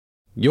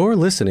You're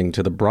listening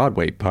to the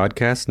Broadway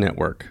Podcast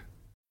Network.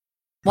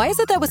 Why is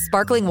it that with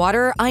sparkling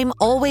water, I'm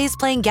always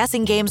playing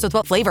guessing games with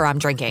what flavor I'm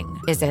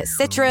drinking? Is it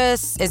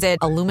citrus? Is it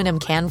aluminum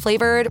can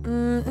flavored?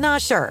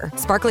 Not sure.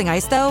 Sparkling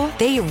ice, though,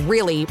 they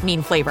really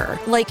mean flavor.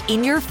 Like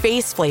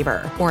in-your-face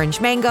flavor.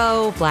 Orange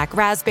mango, black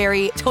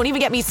raspberry. Don't even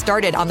get me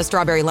started on the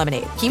strawberry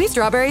lemonade. Kiwi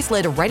Strawberry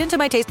slid right into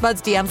my taste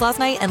buds DMs last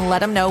night and let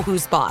them know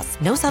who's boss.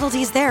 No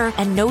subtleties there,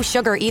 and no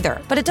sugar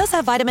either. But it does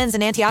have vitamins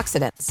and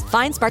antioxidants.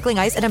 Find Sparkling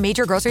Ice at a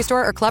major grocery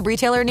store or club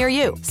retailer near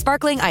you.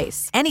 Sparkling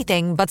Ice.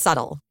 Anything but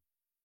subtle.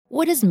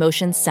 What does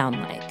motion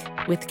sound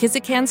like? With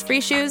Kizikans free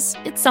shoes,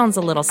 it sounds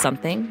a little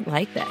something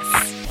like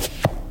this.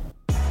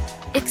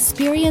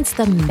 Experience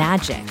the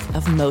magic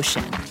of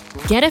motion.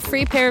 Get a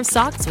free pair of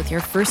socks with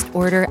your first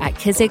order at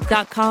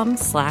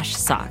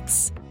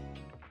kizik.com/socks.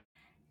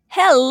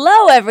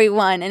 Hello,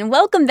 everyone, and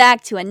welcome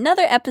back to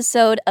another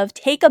episode of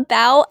Take a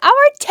Bow, our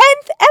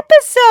 10th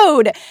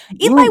episode.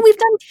 Eli, we've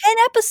done 10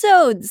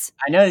 episodes.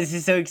 I know, this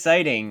is so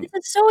exciting. This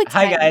is so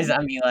exciting. Hi, guys,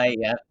 I'm Eli.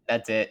 Yeah,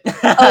 that's it.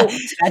 Oh.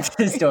 That's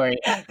the story.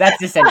 That's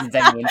the sentence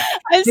I mean.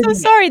 I'm so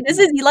sorry. This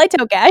is Eli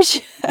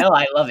Tokash. No,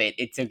 I love it.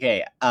 It's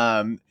okay.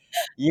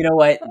 You know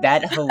what?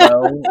 That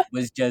hello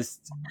was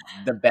just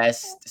the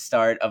best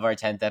start of our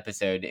 10th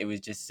episode. It was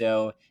just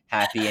so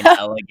happy and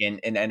elegant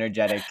and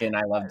energetic, and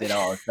I loved it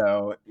all.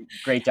 So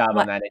great job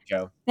on that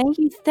intro. Thank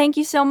you. Thank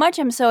you so much.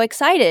 I'm so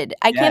excited.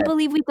 I can't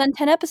believe we've done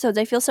 10 episodes.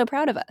 I feel so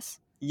proud of us.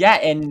 Yeah,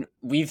 and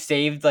we've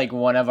saved like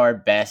one of our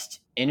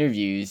best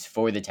interviews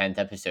for the 10th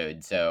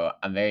episode. So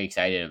I'm very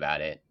excited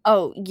about it.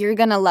 Oh, you're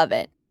going to love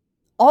it.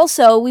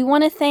 Also, we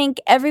want to thank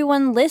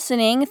everyone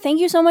listening.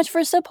 Thank you so much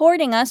for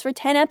supporting us for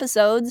 10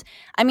 episodes.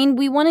 I mean,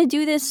 we want to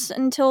do this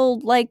until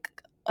like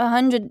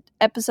 100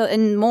 episodes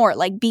and more,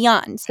 like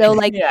beyond. So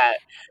like,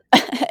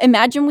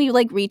 imagine we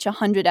like reach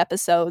 100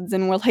 episodes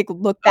and we're like,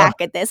 look back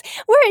at this.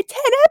 We're at 10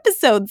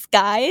 episodes,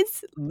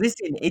 guys.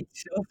 Listen,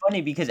 it's so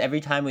funny because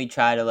every time we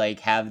try to like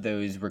have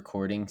those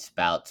recording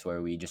spouts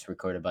where we just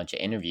record a bunch of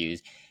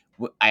interviews,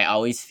 I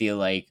always feel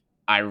like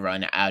I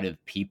run out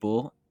of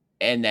people.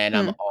 And then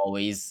I'm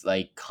always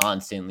like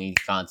constantly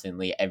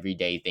every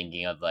day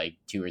thinking of like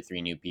 2 or 3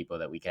 new people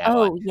that we could have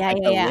on. Yeah,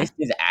 the list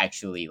is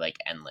actually like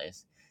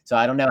endless. So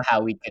I don't know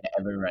how we could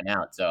ever run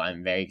out. So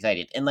I'm very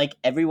excited. And like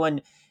everyone,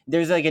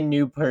 there's like a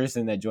new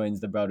person that joins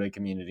the Broadway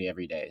community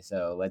every day.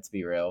 So let's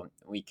be real.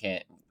 We're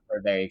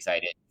very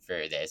excited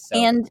for this. So.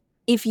 And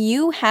if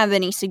you have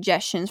any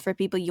suggestions for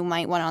people you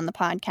might want on the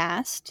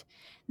podcast,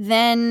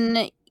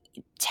 then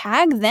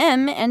tag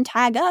them and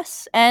tag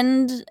us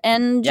and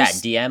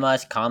just DM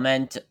us,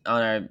 comment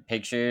on our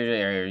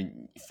picture, or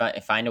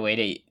find a way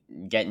to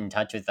get in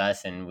touch with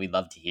us, and we'd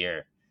love to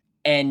hear.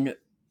 And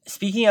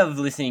speaking of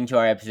listening to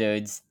our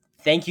episodes,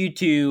 thank you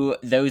to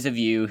those of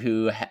you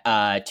who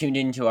tuned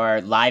into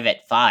our Live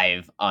at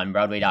 5 on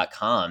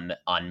Broadway.com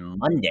on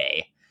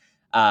Monday.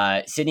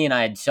 Sydney and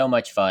I had so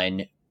much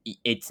fun.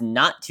 It's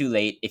not too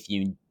late if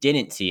you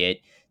didn't see it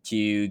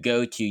to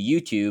go to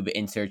YouTube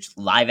and search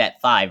Live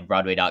at 5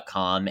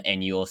 Broadway.com,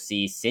 and you'll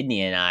see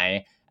Sydney and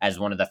I as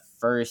one of the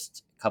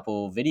first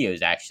couple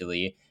videos,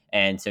 actually.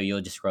 And so you'll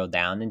just scroll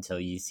down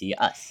until you see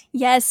us.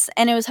 Yes,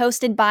 and it was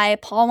hosted by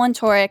Paul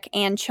Wontorek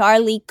and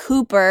Charlie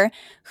Cooper,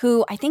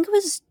 who I think it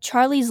was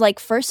Charlie's like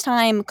first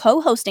time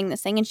co-hosting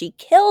this thing, and she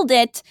killed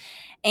it.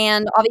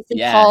 And obviously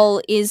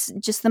Paul is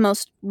just the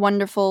most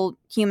wonderful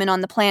human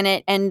on the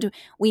planet. And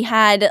we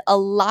had a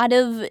lot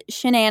of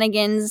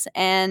shenanigans,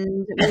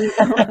 and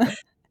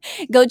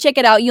go check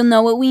it out. You'll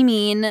know what we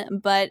mean.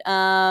 But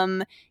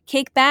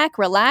kick back,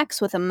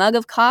 relax with a mug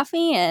of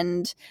coffee,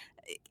 and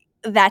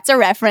that's a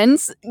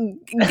reference.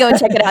 Go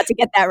check it out to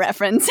get that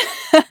reference.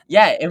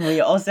 Yeah, and we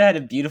also had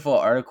a beautiful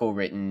article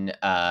written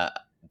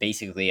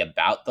basically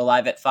about the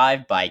Live at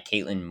 5 by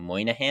Caitlin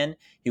Moynihan,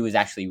 who was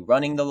actually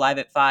running the Live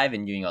at 5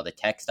 and doing all the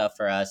tech stuff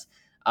for us.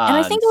 And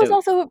I think it was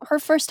also her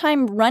first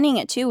time running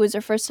it too. It was her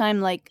first time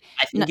like...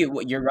 I think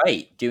you're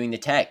right, doing the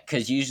tech,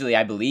 because usually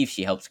I believe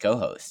she helps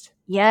co-host.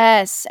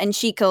 Yes, and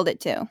she killed it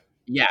too.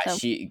 Yeah,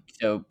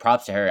 so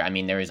props to her. I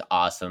mean, there was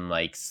awesome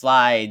like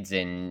slides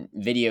and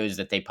videos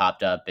that they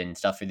popped up and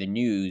stuff for the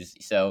news.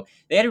 So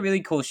they had a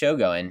really cool show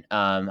going.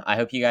 I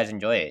hope you guys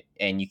enjoy it,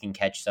 and you can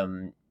catch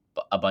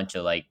a bunch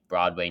of like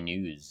Broadway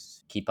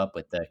news. Keep up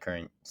with the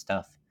current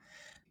stuff.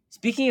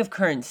 Speaking of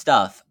current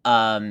stuff,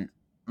 my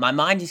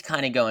mind is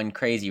kind of going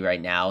crazy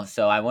right now,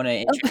 so I want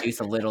to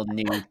introduce a little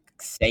new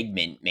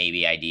segment,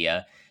 maybe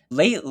idea.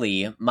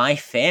 Lately, my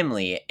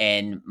family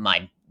and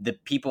the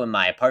people in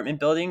my apartment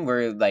building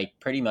were like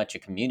pretty much a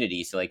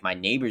community. So like my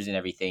neighbors and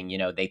everything, you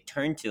know, they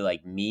turn to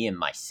like me and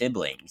my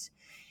siblings,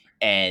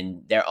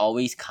 and they're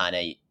always kind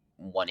of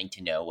wanting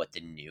to know what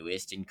the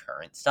newest and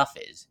current stuff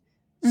is.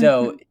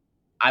 So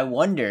I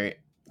wonder,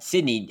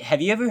 Sydney,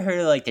 have you ever heard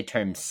of like the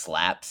term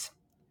slaps?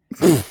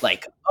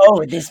 Like,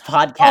 oh, this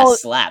podcast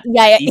slaps.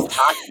 Yeah. These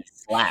talking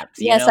slaps.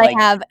 Yes, I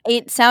have.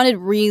 It sounded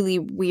really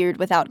weird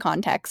without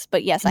context,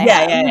 but yes, I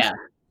have. Yeah.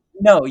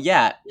 No,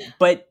 yeah.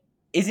 But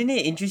isn't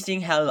it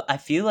interesting how I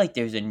feel like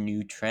there's a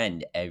new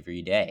trend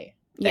every day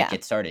that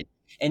gets started?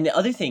 And the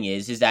other thing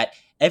is that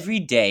every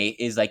day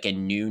is like a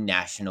new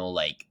national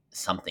like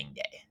something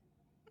day.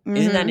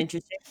 Isn't that Mhm.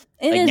 interesting?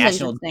 It Like is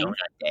National interesting.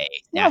 Donut Day,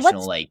 Yeah,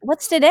 National like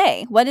what's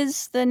today? What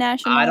is the I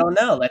national? don't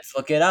know. Let's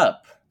look it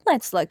up.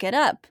 Let's look it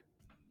up.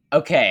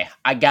 Okay,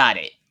 I got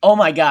it. Oh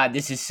my god,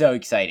 this is so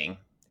exciting.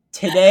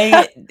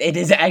 Today, it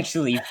is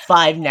actually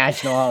 5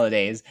 national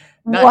holidays.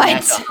 Not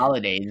national What?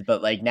 holidays,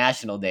 but like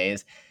national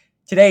days.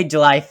 Today,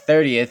 July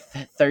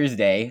 30th,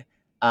 Thursday,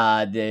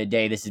 the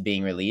day this is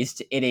being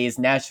released, it is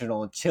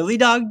National Chili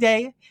Dog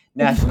Day,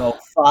 National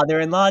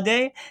Father-in-Law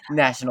Day,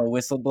 National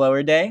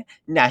Whistleblower Day,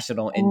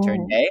 National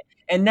Intern Oh. Day,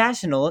 and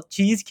National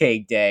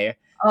Cheesecake Day.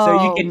 So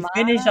you Oh can my.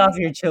 finish off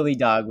your chili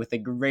dog with a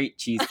great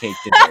cheesecake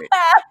dessert.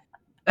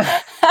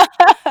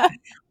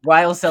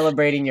 While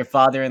celebrating your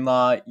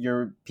father-in-law,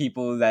 your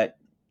people that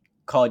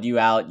called you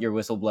out, your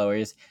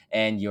whistleblowers,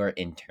 and your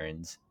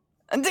interns.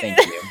 Thank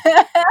you.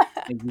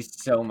 Thank you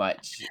so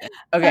much.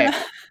 Okay.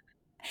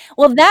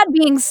 Well, that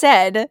being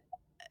said,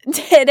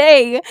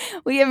 today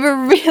we have a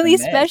really Renee.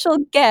 special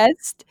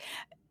guest.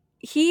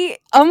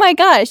 Oh my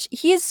gosh,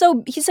 he's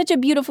such a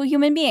beautiful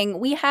human being.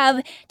 We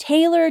have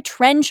Taylor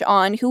Trench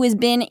on, who has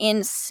been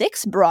in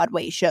 6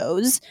 Broadway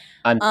shows.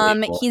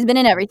 Unbelievable. He's been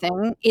in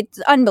everything. It's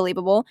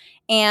unbelievable.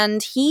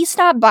 And he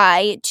stopped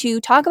by to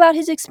talk about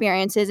his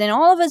experiences in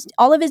all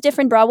of his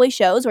different Broadway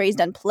shows where he's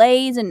done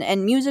plays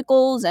and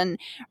musicals and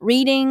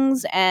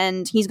readings,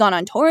 and he's gone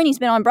on tour and he's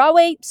been on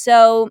Broadway.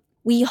 So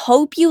we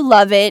hope you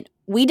love it.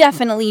 We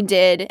definitely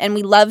did, and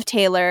we love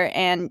Taylor,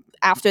 and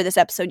after this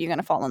episode, you're going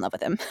to fall in love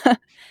with him.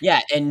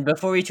 Yeah, and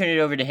before we turn it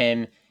over to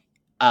him,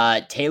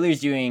 Taylor's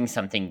doing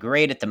something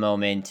great at the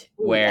moment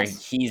where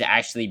yes. he's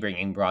actually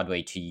bringing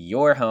Broadway to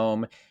your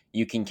home.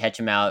 You can catch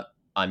him out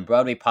on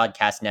Broadway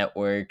Podcast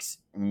Network's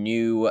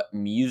new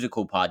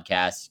musical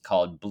podcast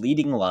called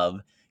Bleeding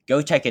Love.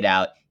 Go check it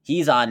out.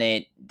 He's on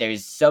it.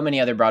 There's so many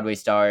other Broadway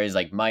stars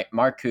like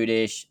Mark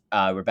Kudish,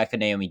 Rebecca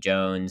Naomi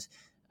Jones,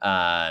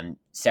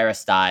 Sarah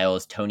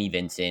Stiles, Tony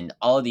Vincent,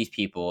 all of these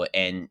people,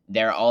 and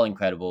they're all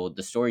incredible.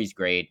 The story's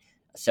great.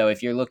 So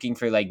if you're looking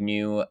for like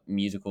new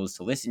musicals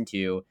to listen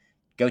to,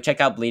 go check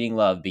out Bleeding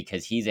Love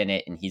because he's in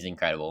it and he's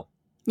incredible.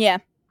 Yeah.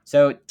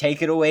 So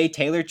take it away,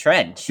 Taylor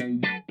Trench.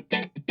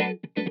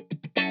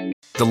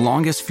 The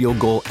longest field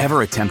goal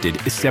ever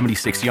attempted is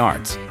 76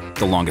 yards.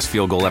 The longest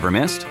field goal ever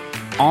missed?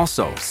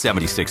 Also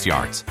 76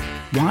 yards.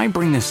 Why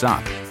bring this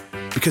up?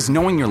 Because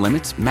knowing your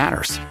limits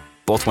matters,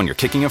 both when you're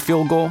kicking a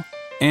field goal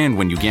and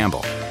when you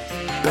gamble.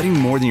 Betting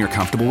more than you're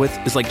comfortable with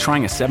is like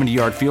trying a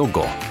 70-yard field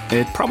goal.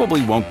 It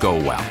probably won't go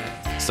well.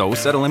 So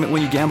set a limit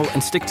when you gamble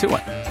and stick to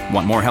it.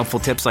 Want more helpful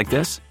tips like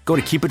this? Go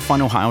to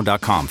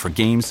keepitfunohio.com for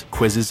games,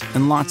 quizzes,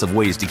 and lots of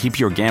ways to keep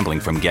your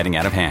gambling from getting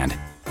out of hand.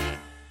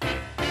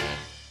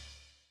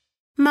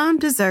 Mom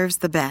deserves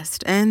the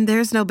best, and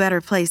there's no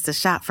better place to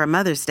shop for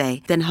Mother's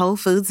Day than Whole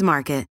Foods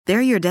Market.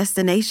 They're your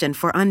destination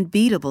for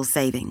unbeatable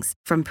savings,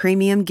 from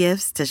premium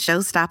gifts to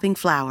show-stopping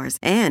flowers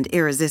and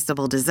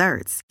irresistible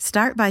desserts.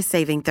 Start by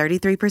saving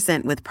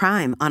 33% with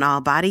Prime on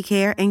all body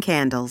care and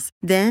candles.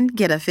 Then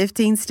get a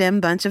 15-stem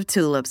bunch of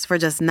tulips for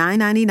just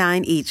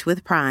 $9.99 each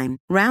with Prime.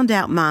 Round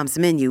out Mom's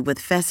menu with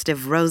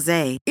festive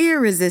rosé,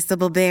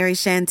 irresistible berry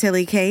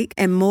chantilly cake,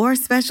 and more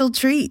special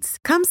treats.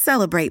 Come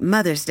celebrate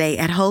Mother's Day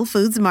at Whole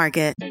Foods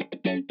Market.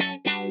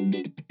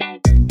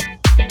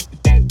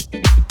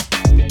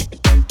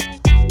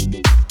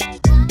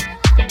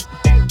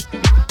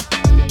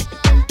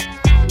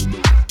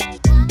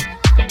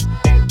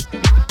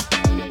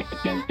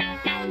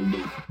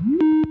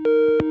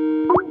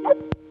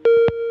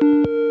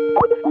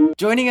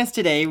 Joining us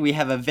today, we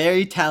have a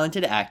very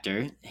talented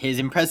actor. His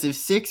impressive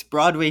 6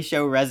 Broadway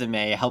show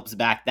resume helps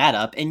back that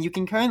up, and you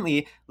can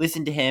currently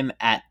listen to him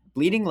at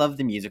Bleeding Love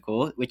the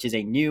Musical, which is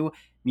a new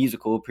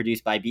musical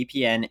produced by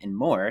BPN and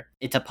more.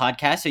 It's a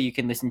podcast, so you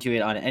can listen to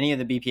it on any of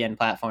the BPN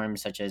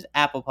platforms such as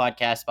Apple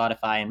Podcasts,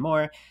 Spotify, and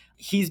more.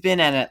 He's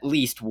been at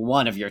least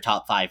one of your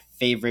top 5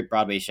 favorite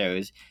Broadway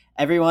shows.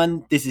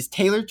 Everyone, this is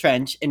Taylor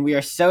Trench, and we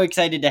are so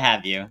excited to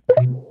have you.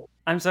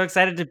 I'm so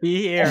excited to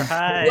be here.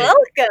 Hi.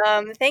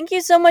 Welcome. Thank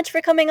you so much for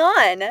coming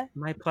on.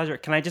 My pleasure.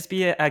 Can I just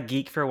be a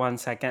geek for 1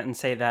 second and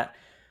say that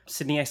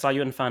Sydney, I saw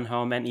you in Fun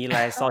Home, and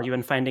Eli, I saw you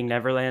in Finding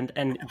Neverland,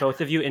 and both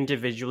of you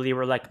individually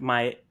were like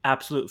my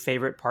absolute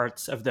favorite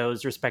parts of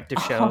those respective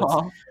shows.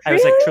 Oh, I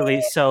was like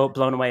truly so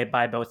blown away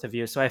by both of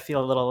you, so I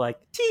feel a little like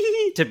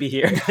to be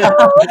here.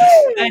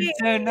 That's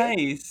so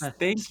nice.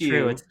 Thank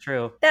you. It's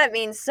true. That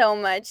means so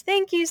much.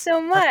 Thank you so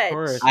much. Of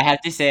course. I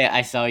have to say,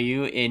 I saw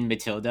you in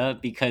Matilda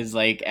because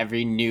like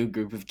every new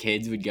group of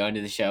kids would go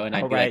into the show, and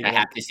I'd be like, I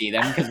have to see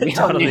them because we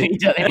all knew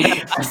each other.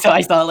 So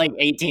I saw it like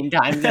 18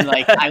 times, and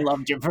like I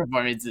loved your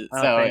performances.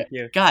 Oh, So, thank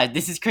you. God,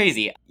 this is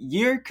crazy.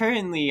 You're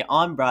currently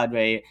on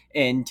Broadway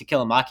in To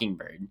Kill a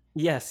Mockingbird.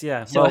 Yes,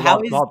 yeah. So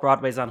while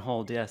Broadway's on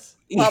hold, yes.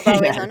 While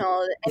Broadway's on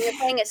hold, and you're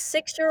playing a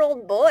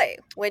 6-year-old boy,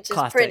 which is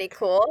Classic. pretty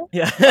cool.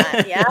 Yeah.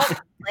 Yeah,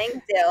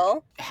 playing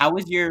Dill. How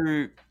was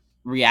your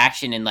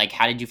reaction, and like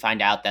how did you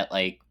find out that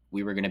like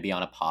we were going to be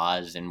on a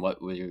pause, and what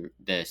were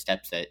the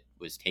steps that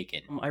was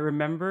taken? I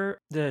remember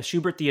the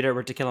Schubert Theater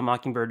where To Kill a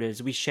Mockingbird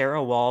is. We share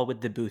a wall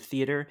with the Booth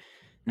Theater,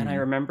 And I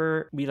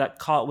remember we like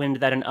caught wind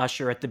that an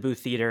usher at the Booth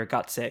Theater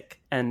got sick,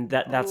 and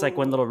that's like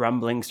when little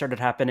rumblings started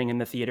happening in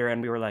the theater,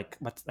 and we were like,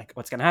 what's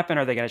going to happen?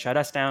 Are they going to shut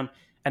us down?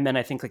 And then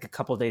I think like a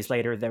couple days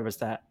later, there was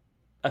that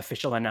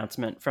official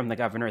announcement from the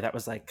governor that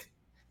was like,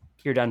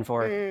 you're done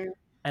for.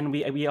 And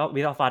we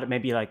all thought it may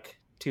be like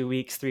 2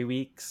 weeks, 3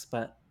 weeks,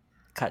 but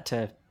cut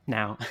to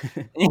now.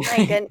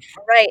 My goodness.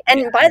 Right.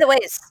 And by the way,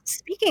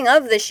 speaking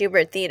of the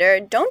Shubert Theater,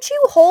 don't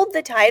you hold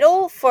the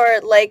title for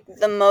like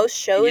the most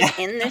shows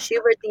in the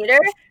Shubert Theater?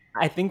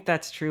 I think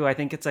that's true. I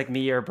think it's like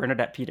me or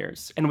Bernadette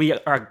Peters, and we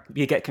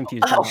get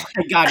confused. Oh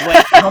my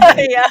God!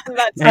 Wait, yeah,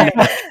 that's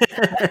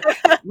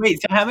right.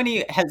 Wait, so how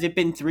many has it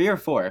been? 3 or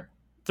 4?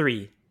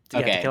 3.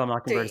 Okay. To Kill a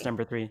Mockingbird is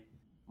number 3.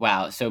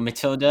 Wow. So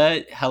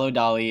Matilda, Hello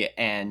Dolly,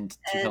 and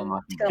To Kill a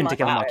Mockingbird. And To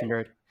Kill a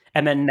Mockingbird.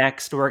 And then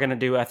next, we're gonna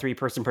do a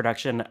 3-person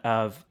production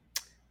of,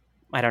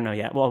 I don't know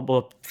yet. Well,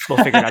 we'll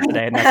figure it out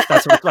today, and that's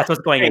what's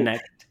going in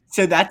next.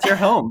 So that's your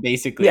home,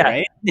 basically,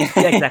 right? Yeah,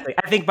 exactly.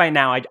 I think by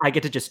now I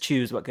get to just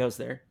choose what goes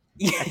there.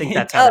 I think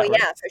that's how that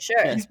works. For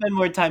sure. You spend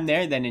more time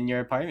there than in your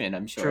apartment,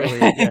 I'm sure. Truly,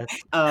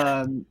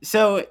 yes.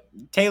 So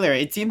Taylor,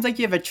 it seems like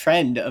you have a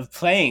trend of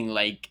playing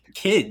like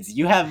kids.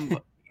 You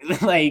have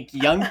like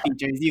young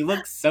features. You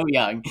look so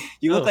young.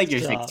 You look like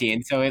you're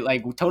 16, so it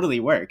like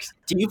totally works.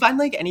 Do you find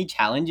like any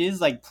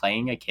challenges like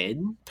playing a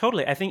kid?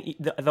 Totally. I think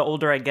the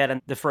older I get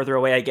and the further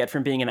away I get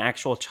from being an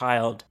actual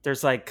child,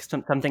 there's like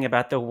something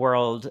about the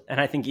world, and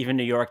I think even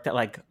New York, that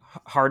like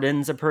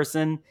hardens a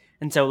person.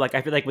 And so like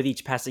I feel like with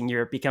each passing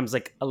year, it becomes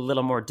like a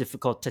little more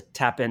difficult to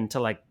tap into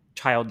like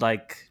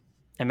childlike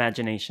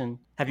imagination.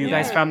 Have you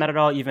guys found that at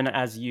all, even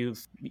as you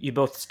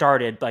both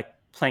started like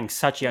playing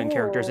such young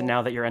characters, and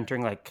now that you're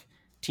entering like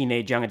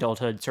teenage, young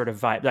adulthood sort of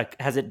vibe, like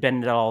has it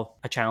been at all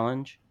a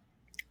challenge?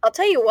 I'll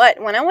tell you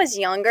what, when I was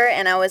younger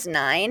and I was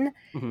 9,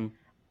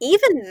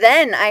 even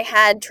then I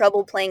had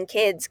trouble playing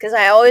kids because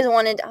I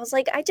was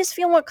like, I just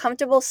feel more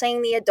comfortable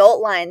saying the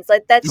adult lines.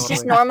 Like that's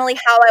just normally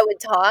how I would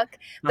talk.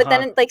 But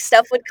then like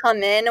stuff would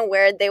come in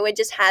where they would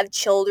just have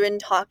children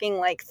talking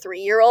like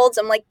 3-year-olds.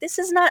 I'm like, this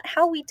is not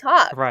how we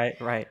talk.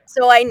 Right.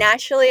 So I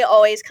naturally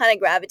always kind of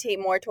gravitate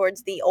more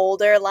towards the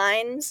older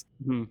lines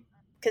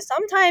because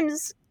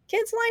sometimes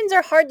kids' lines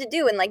are hard to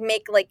do and like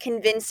make like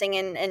convincing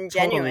and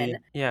genuine.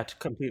 Totally. Yeah,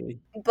 completely.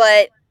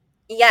 But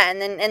yeah,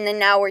 and then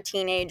now we're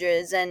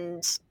teenagers,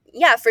 and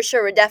yeah, for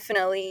sure, we're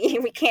definitely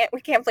we can't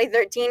play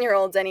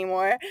 13-year-olds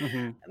anymore.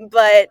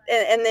 But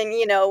and then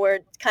we're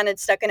kind of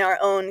stuck in our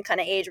own kind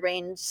of age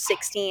range,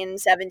 16,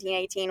 17,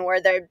 18, where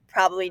they're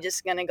probably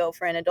just gonna go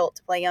for an adult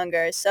to play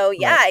younger. So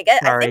yeah, I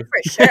think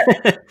for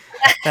sure.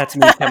 That's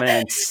me coming in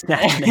and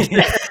snapping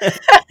it.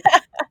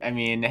 I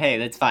mean, hey,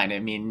 that's fine. I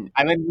mean,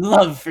 I would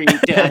love for you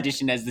to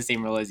audition as the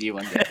same role as you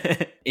one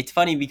day. It's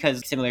funny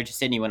because similar to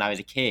Sydney, when I was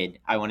a kid,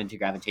 I wanted to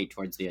gravitate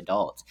towards the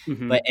adults.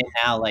 But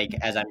now, like,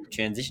 as I'm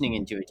transitioning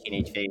into a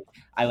teenage phase,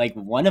 I like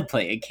want to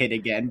play a kid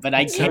again, but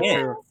I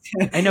can't.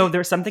 I know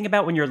there's something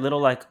about when you're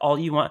little, like all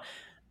you want.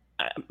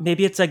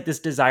 Maybe it's like this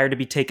desire to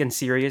be taken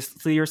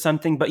seriously or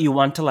something, but you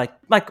want to like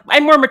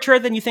I'm more mature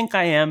than you think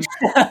I am.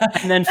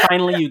 And then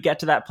finally you get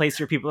to that place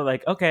where people are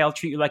like, okay, I'll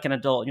treat you like an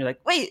adult. And you're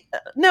like, wait,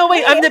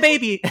 I'm the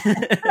baby.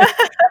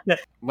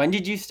 When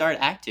did you start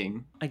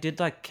acting? I did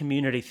like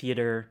community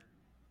theater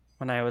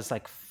when I was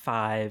like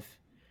 5.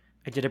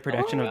 I did a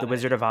production of The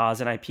Wizard of Oz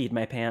and I peed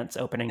my pants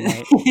opening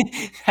night.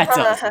 That's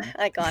awesome.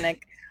 Iconic.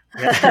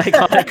 Yeah,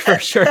 iconic for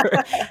sure.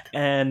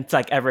 And it's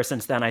like ever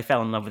since then I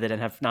fell in love with it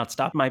and have not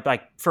stopped. My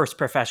like first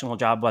professional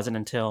job wasn't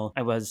until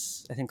I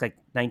was, I think, like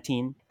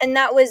 19. And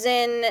that was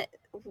in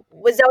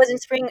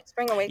Spring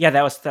Awakening? Yeah,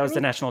 that was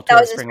the national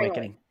tour of Spring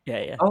Awakening.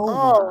 Yeah.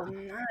 Oh,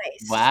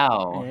 nice.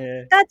 Wow.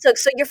 Yeah.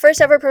 So your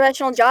first ever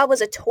professional job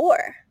was a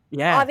tour.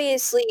 Yeah.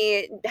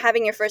 Obviously,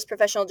 having your first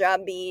professional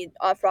job be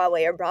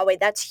off-Broadway or Broadway,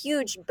 that's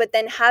huge. But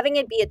then having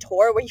it be a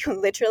tour where you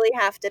literally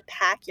have to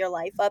pack your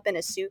life up in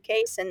a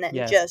suitcase and then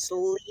just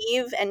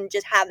leave and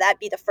just have that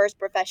be the first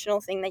professional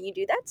thing that you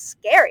do, that's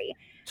scary.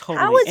 Totally.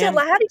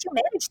 How did you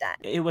manage that?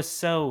 It was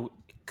so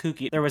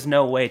kooky. There was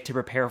no way to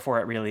prepare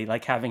for it, really,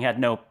 like having had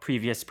no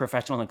previous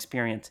professional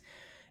experience.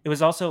 It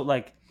was also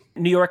like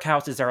New York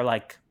houses are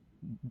like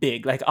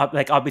big, like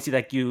obviously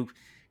like you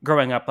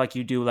growing up, like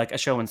you do like a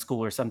show in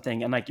school or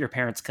something, and like your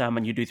parents come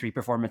and you do 3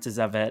 performances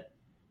of it,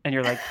 and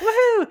you're like,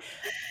 woohoo!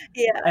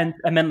 Yeah.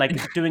 And then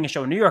like doing a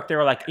show in New York, there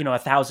were like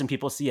 1,000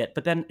 people see it.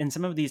 But then in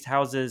some of these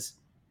houses,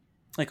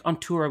 like on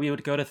tour, we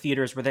would go to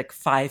theaters where like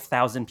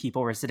 5,000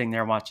 people were sitting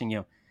there watching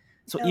you.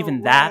 So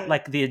that,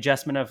 like the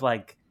adjustment of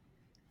like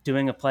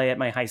doing a play at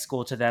my high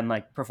school to then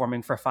like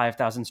performing for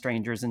 5,000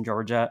 strangers in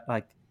Georgia,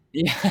 like.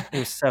 Yeah, it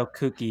was so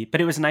kooky,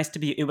 but it was nice to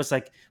be. It was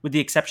like, with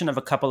the exception of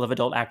a couple of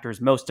adult actors,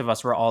 most of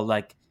us were all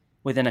like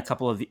within a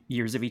couple of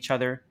years of each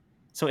other.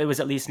 So it was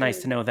at least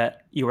nice to know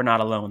that you were not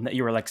alone, that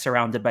you were like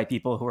surrounded by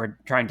people who were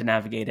trying to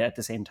navigate it at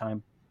the same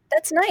time.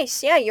 That's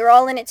nice. Yeah, you're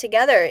all in it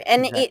together.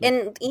 And Exactly.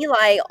 and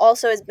Eli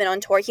also has been on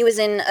tour. He was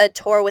in a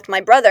tour with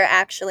my brother,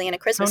 actually, in A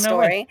Christmas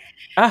Story.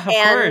 Of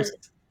course.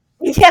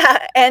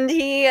 Yeah, and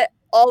he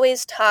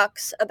always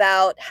talks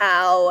about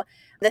how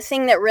The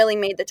thing that really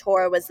made the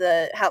tour was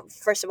how,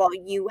 first of all,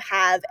 you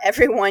have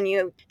everyone,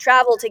 you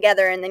travel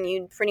together, and then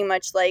you pretty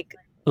much like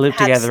live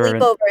have together.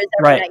 sleepovers every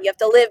Right. night. You have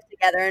to live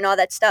together and all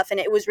that stuff. And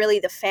it was really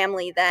the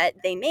family that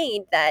they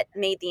made that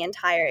made the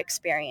entire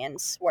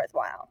experience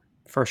worthwhile.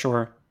 For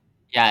sure.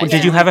 Yeah. Well,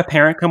 did you have a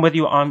parent come with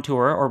you on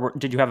tour, or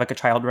did you have like a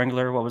child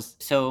wrangler? What was?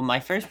 So my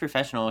first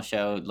professional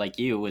show, like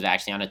you, was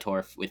actually on a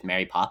tour with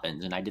Mary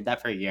Poppins, and I did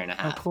that for a year and a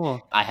half. Oh,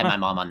 cool. I had my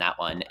mom on that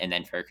one, and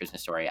then for A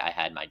Christmas Story, I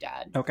had my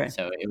dad. Okay.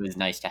 So it was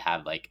nice to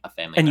have like a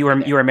family. And you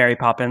member there. were Mary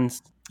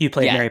Poppins. You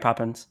played Yeah. Mary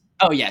Poppins.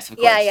 Oh yes, of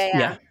course.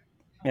 Yeah.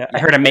 I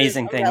heard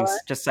amazing Umbrella. things.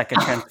 Just like a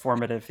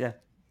transformative. Yeah.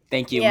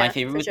 Thank you. Yeah, My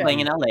favorite for was sure.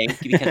 playing in LA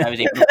because I was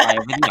able to fly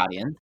over the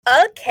audience.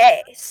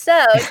 Okay,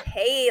 so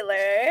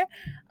Taylor,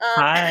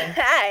 Hi.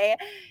 hi.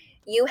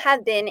 You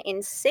have been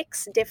in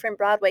 6 different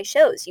Broadway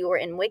shows. You were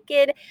in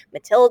Wicked,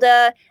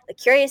 Matilda, The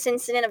Curious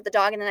Incident of the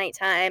Dog in the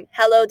Nighttime,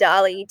 Hello,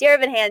 Dolly, Dear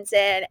Evan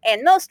Hansen,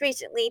 and most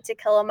recently To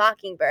Kill a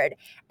Mockingbird.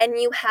 And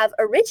you have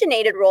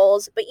originated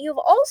roles, but you've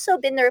also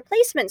been the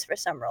replacements for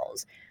some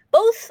roles.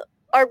 Both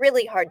are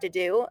really hard to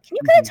do. Can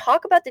you kind of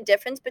talk about the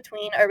difference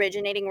between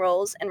originating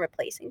roles and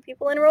replacing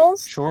people in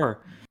roles?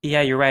 Sure.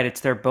 Yeah, you're right.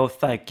 They're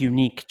both like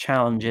unique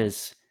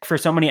challenges. For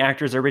so many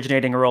actors,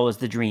 originating a role is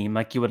the dream.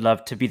 Like you would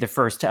love to be the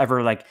first to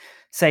ever like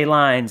say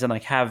lines and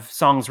like have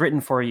songs written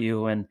for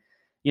you. And,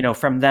 you know,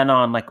 from then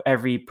on, like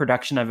every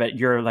production of it,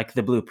 you're like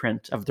the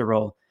blueprint of the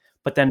role.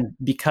 But then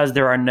because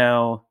there's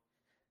no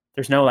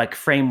like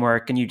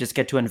framework and you just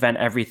get to invent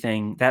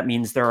everything, that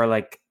means there are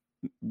like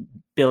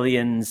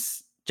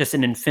billions, just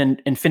an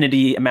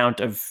infinity amount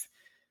of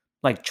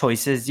like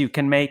choices you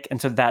can make.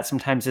 And so that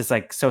sometimes is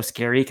like so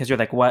scary because you're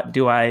like, what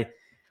do I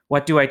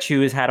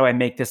choose? How do I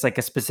make this like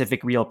a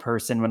specific real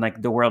person when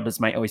like the world is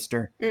my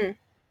oyster?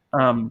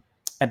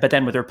 But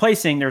then with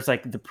replacing, there's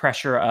like the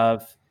pressure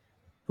of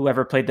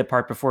whoever played the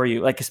part before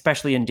you, like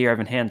especially in Dear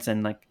Evan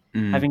Hansen, like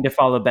having to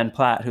follow Ben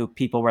Platt, who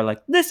people were like,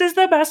 this is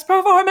the best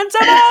performance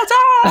of all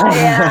time.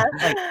 Yeah.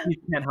 Like, you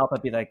can't help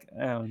but be like,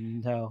 oh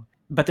no.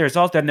 But there's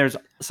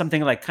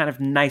something like kind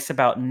of nice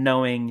about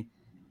knowing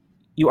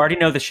you already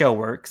know the show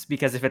works,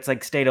 because if it's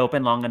like stayed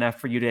open long enough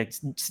for you to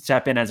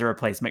step in as a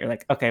replacement, you're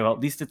like, okay, well, at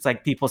least it's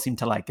like people seem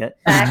to like it.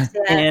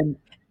 And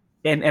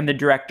the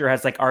director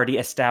has like already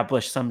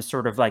established some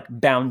sort of like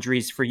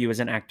boundaries for you as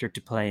an actor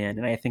to play in.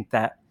 And I think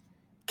that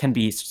can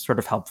be sort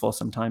of helpful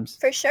sometimes.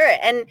 For sure.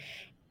 And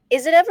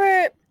is it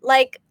ever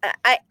like,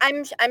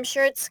 I'm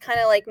sure it's kind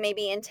of like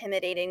maybe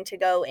intimidating to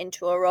go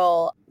into a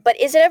role, but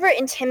is it ever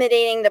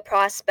intimidating the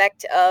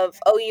prospect of,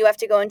 oh, you have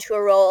to go into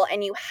a role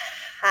and you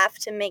have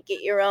to make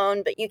it your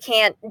own, but you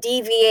can't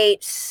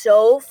deviate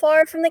so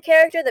far from the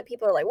character that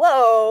people are like,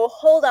 whoa,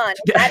 hold on.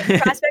 Is that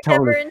prospect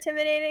Totally. ever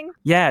intimidating?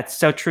 Yeah, it's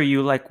so true.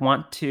 You like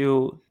want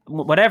to,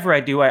 whatever I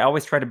do, I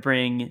always try to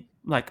bring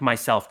like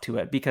myself to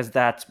it, because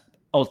that's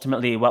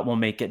ultimately what will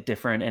make it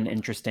different and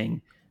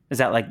interesting. Is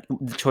that like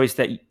the choice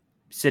that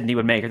Sydney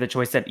would make or the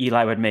choice that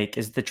Eli would make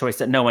is the choice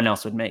that no one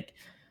else would make.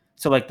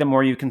 So like the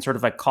more you can sort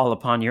of like call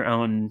upon your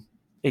own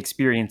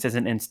experiences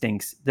and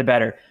instincts, the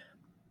better.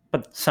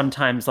 But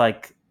sometimes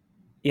like,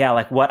 yeah,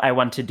 like what I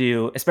want to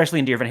do, especially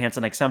in Dear Evan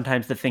Hansen, like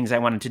sometimes the things I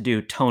wanted to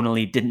do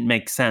tonally didn't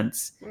make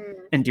sense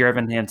in Dear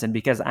Evan Hansen,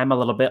 because I'm a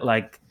little bit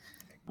like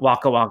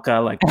waka waka,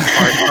 like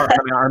heart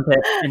on my armpit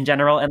in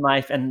general in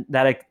life. And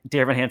that like,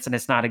 Dear Evan Hansen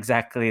is not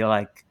exactly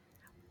like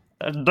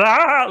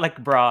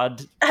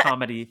broad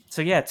comedy.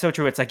 So yeah, it's so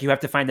true. It's like you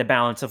have to find the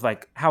balance of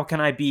like, how can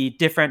I be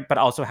different, but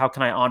also how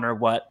can I honor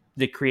what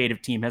the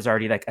creative team has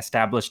already like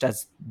established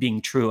as being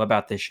true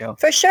about this show.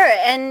 For sure.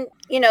 And,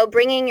 you know,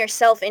 bringing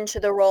yourself into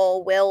the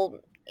role will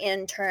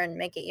in turn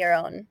make it your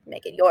own,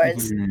 make it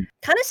yours.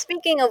 Kind of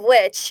speaking of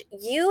which,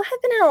 you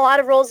have been in a lot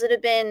of roles that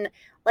have been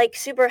like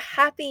super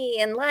happy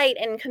and light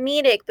and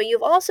comedic, but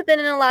you've also been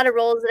in a lot of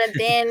roles that have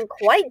been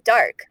quite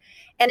dark.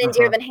 And in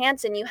Dear Evan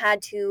Hansen, you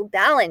had to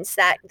balance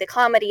that, the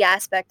comedy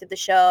aspect of the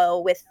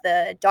show with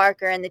the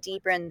darker and the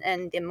deeper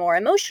and the more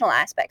emotional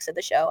aspects of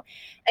the show.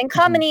 And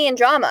comedy and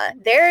drama,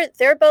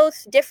 they're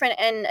both different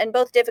and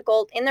both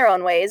difficult in their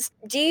own ways.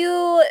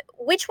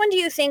 Which one do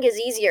you think is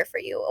easier for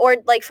you? Or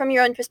like from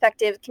your own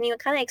perspective, can you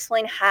kind of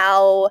explain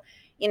how,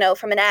 you know,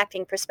 from an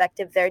acting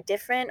perspective, they're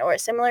different or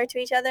similar to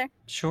each other?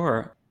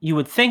 Sure. You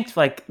would think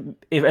like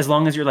as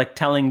long as you're like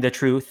telling the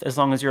truth, as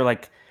long as you're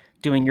like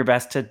doing your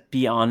best to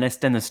be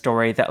honest in the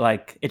story, that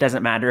like it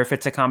doesn't matter if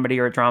it's a comedy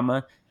or a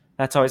drama.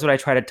 That's always what I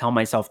try to tell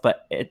myself,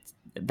 but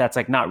that's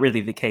like not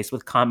really the case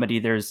with comedy.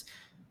 There's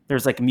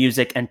like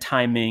music and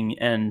timing,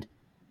 and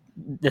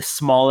the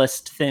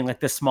smallest thing, like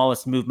the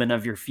smallest movement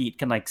of your feet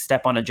can like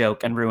step on a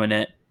joke and ruin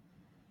it.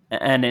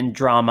 And in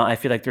drama, I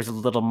feel like there's a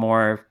little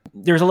more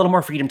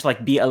freedom to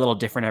like be a little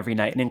different every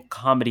night. And in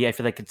comedy, I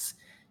feel like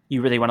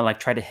you really want to like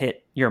try to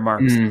hit your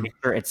marks and make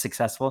sure it's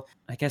successful.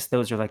 I guess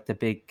those are like the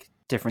big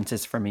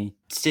differences for me.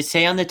 To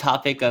say on the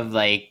topic of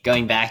like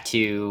going back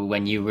to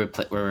when you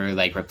were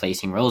like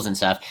replacing roles and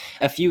stuff,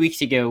 a few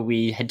weeks ago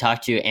we had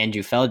talked to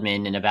Andrew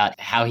Feldman and about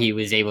how he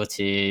was able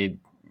to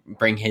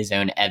bring his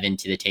own Evan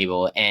to the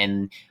table.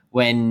 And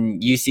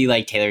when you see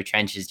like Taylor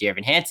Trench's Dear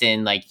Evan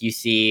Hansen, like you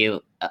see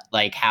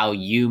like how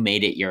you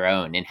made it your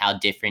own and how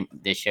different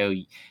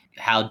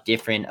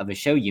of a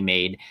show you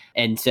made.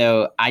 And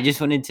so I just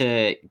wanted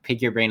to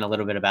pick your brain a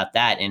little bit about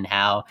that and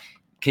how,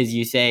 because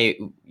you say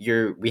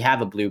we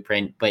have a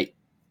blueprint, but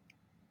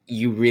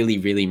you really,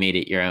 really made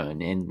it your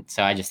own. And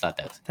so I just thought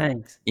that was...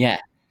 Thanks. Yeah.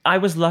 I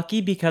was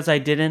lucky because I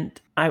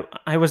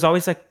was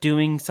always like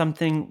doing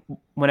something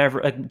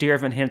whenever, like Dear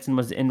Evan Hansen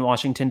was in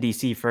Washington,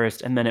 D.C.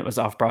 first, and then it was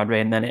off Broadway,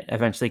 and then it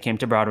eventually came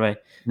to Broadway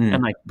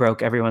and like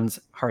broke everyone's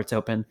hearts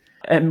open.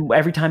 And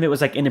every time it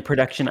was like in a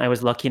production, I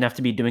was lucky enough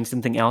to be doing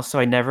something else. So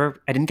I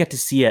didn't get to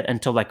see it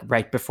until like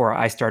right before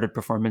I started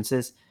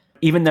performances.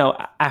 Even though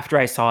after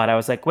I saw it, I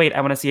was like, wait, I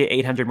want to see it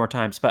 800 more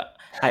times. But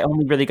I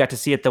only really got to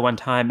see it the one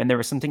time. And there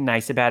was something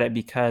nice about it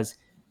because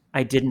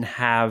I didn't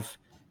have...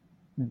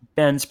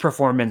 Ben's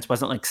performance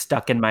wasn't like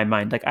stuck in my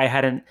mind. Like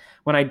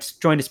when I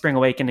joined A Spring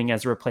Awakening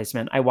as a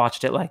replacement, I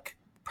watched it like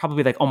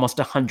probably like almost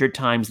 100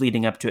 times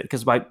leading up to it.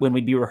 Because when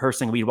we'd be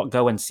rehearsing, we'd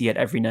go and see it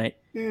every night.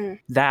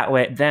 That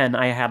way, then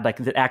I had like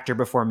the actor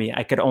before me.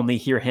 I could only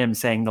hear him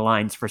saying the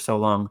lines for so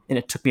long. And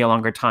it took me a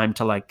longer time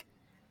to like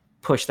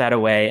push that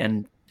away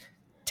and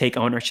take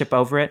ownership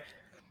over it.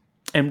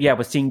 And yeah,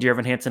 with seeing Dear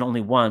Evan Hansen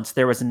only once,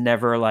 there was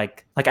never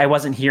like I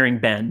wasn't hearing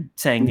Ben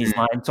saying these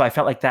lines. So I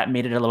felt like that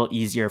made it a little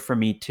easier for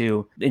me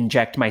to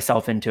inject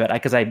myself into it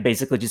because I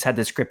basically just had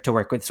the script to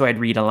work with. So I'd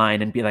read a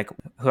line and be like,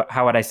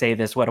 how would I say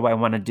this? What do I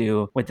want to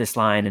do with this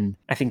line? And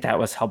I think that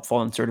was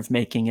helpful in sort of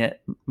making it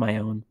my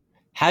own.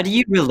 How do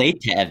you relate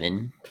to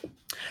Evan?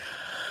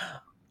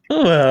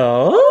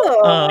 Well,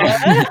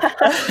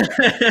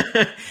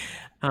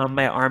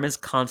 my arm is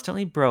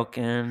constantly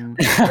broken.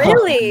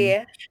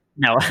 Really?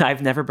 No,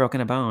 I've never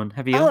broken a bone.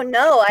 Have you? Oh,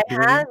 no, I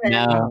haven't.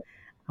 No.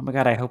 Oh my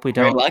God, I hope we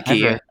don't. We're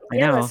lucky. Ever. I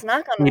know. Let's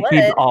knock on wood.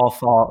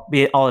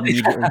 We'd all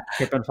immediately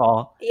trip and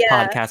fall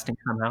podcasting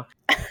somehow.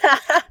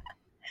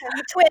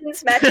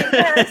 Twins matching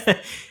cast.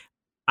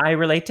 I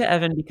relate to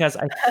Evan because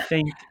I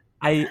think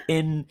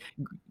in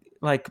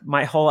like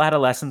my whole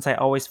adolescence, I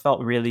always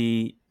felt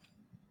really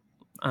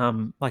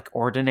like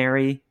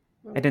ordinary.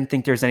 I didn't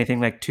think there's anything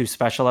like too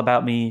special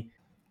about me.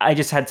 I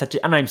just had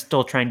and I'm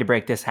still trying to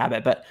break this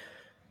habit, but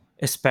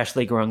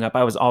especially growing up,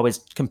 I was always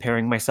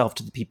comparing myself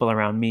to the people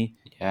around me.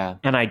 Yeah.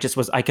 And I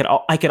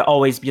could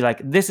always be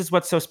like, this is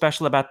what's so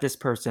special about this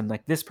person.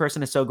 Like this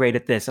person is so great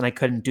at this. And I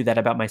couldn't do that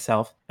about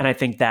myself. And I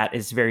think that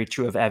is very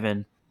true of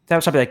Evan. That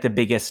was probably like the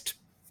biggest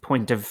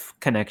point of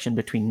connection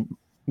between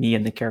me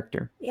and the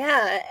character.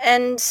 Yeah.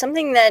 And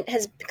something that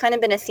has kind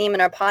of been a theme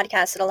in our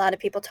podcast that a lot of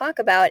people talk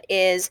about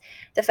is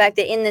the fact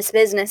that in this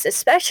business,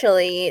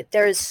 especially,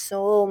 there's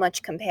so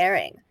much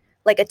comparing,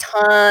 like a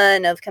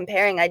ton of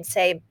comparing, I'd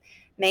say,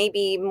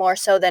 maybe more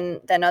so than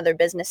other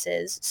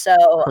businesses. So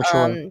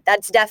sure.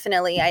 That's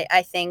definitely,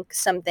 I think,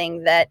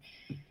 something that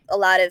a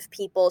lot of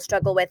people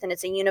struggle with, and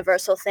it's a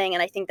universal thing.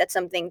 And I think that's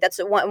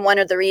one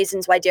of the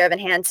reasons why Dear Evan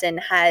Hansen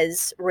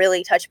has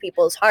really touched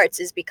people's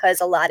hearts is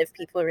because a lot of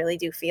people really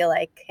do feel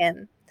like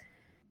him.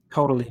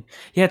 Totally.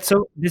 Yeah.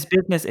 So this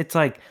business, it's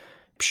like,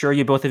 sure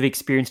you both have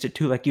experienced it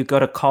too. Like you go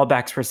to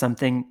callbacks for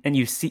something and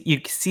you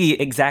see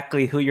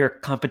exactly who your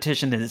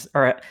competition is,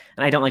 and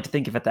I don't like to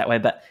think of it that way,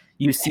 but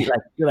you see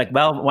you're like,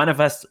 well, one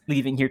of us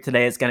leaving here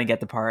today is going to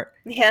get the part.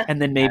 Yeah.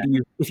 And then maybe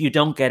if you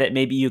don't get it,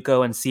 maybe you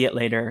go and see it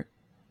later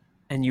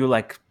and you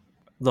like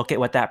look at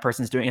what that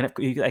person's doing and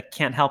you like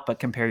can't help but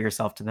compare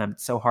yourself to them.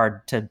 It's so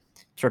hard to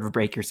sort of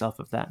break yourself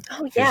of that.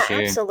 Oh yeah,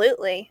 sure.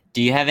 Absolutely.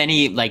 Do you have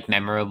any like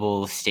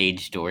memorable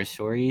stage door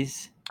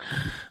stories?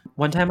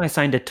 One time I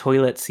signed a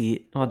toilet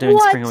seat while doing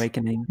Spring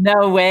Awakening.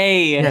 No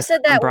way. You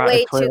said that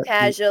way too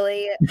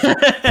casually.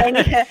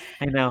 I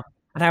know.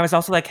 And I was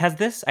also like, I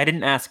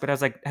didn't ask, but I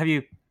was like, have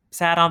you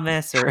sat on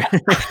this or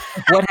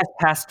what has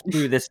passed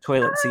through this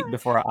toilet seat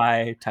before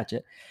I touch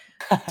it?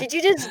 Did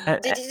you just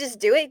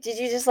do it? Did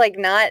you just like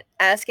not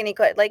ask any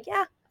questions? Like,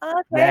 yeah.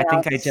 Okay, yeah, I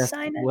think I just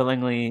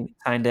willingly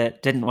signed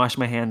it. Didn't wash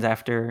my hands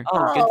after.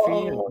 Oh, good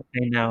for you.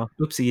 I know.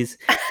 Oopsies.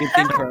 Good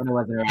thing Corona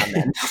wasn't around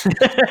then.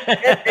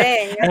 Good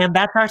thing. And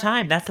that's our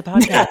time. That's the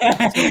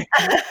podcast.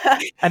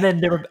 And then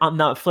there were, on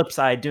the flip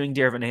side, doing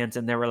Dear Evan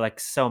Hansen, there were like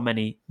so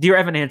many. Dear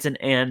Evan Hansen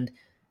and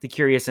The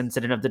Curious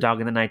Incident of the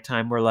Dog in the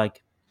Nighttime were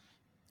like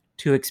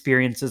two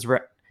experiences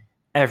where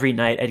every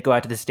night I'd go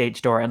out to the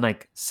stage door and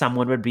like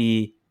someone would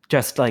be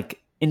just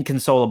like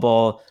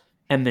inconsolable.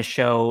 And the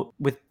show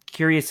with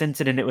Curious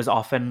Incident, it was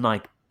often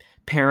like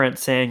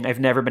parents saying,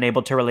 I've never been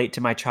able to relate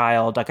to my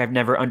child. Like I've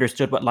never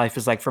understood what life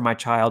is like for my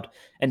child.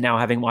 And now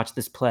having watched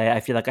this play,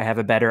 I feel like I have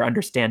a better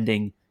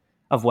understanding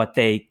of what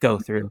they go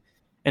through.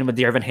 And with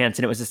Dear Evan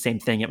Hansen, it was the same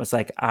thing. It was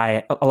like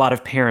a lot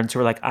of parents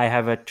were like, I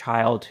have a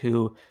child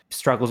who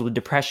struggles with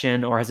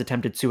depression or has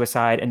attempted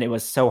suicide. And it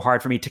was so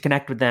hard for me to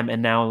connect with them.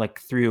 And now like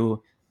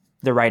through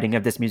the writing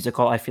of this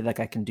musical, I feel like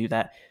I can do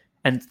that.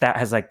 And that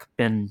has like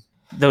been,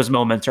 those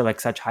moments are like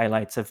such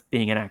highlights of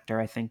being an actor,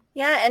 I think.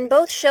 Yeah, and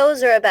both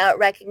shows are about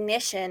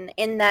recognition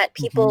in that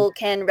people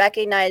can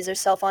recognize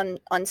themselves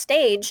on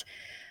stage,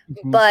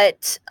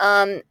 but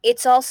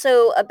it's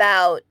also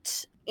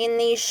about in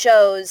these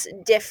shows,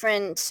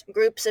 different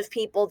groups of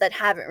people that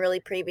haven't really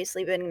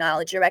previously been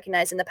acknowledged or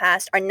recognized in the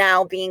past are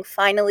now being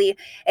finally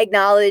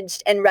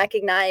acknowledged and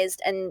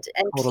recognized, and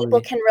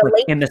people can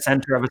relate in the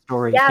center of a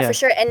story. Yeah, for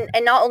sure. And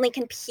not only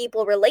can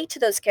people relate to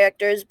those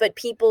characters, but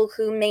people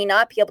who may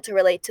not be able to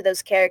relate to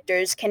those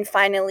characters can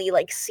finally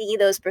like see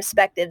those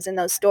perspectives in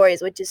those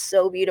stories, which is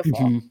so beautiful.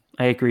 Mm-hmm.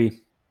 I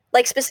agree.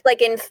 Like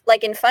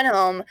in Fun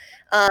Home,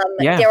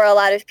 there were a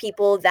lot of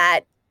people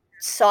that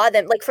saw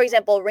them, like for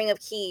example, Ring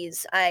of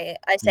Keys, I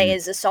say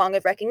is a song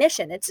of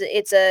recognition. It's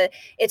a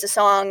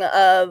song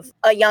of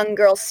a young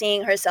girl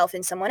seeing herself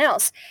in someone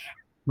else.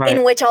 Right.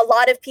 In which a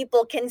lot of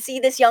people can see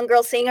this young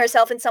girl seeing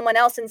herself in someone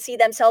else and see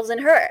themselves in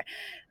her,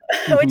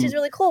 which is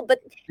really cool. But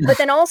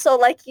then also,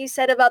 like you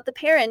said about the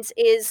parents,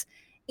 is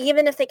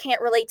even if they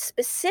can't relate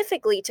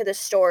specifically to the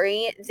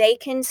story, they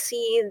can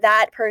see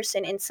that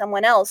person in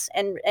someone else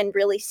and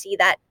really see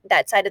that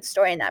side of the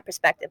story and that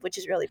perspective, which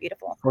is really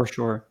beautiful. For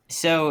sure.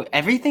 So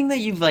everything that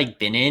you've like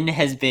been in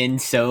has been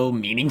so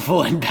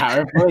meaningful and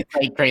powerful. It's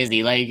like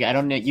crazy. Like, I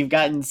don't know, you've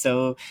gotten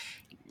so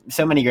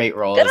many great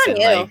roles. Good on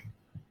you. Like,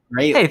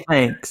 great. Hey,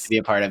 thanks. To be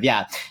a part of,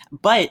 yeah.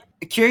 But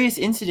Curious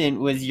Incident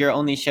was your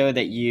only show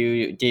that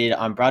you did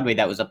on Broadway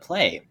that was a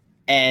play,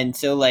 and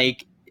so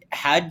like,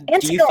 how do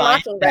you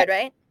find Mockingbird,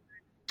 right?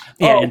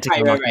 Yeah, and To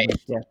Kill a Mockingbird.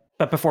 Yeah,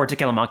 but before To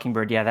Kill a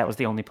Mockingbird, yeah, that was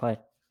the only play.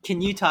 Can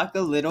you talk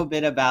a little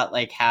bit about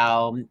like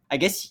how, I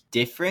guess,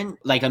 different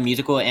like a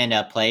musical and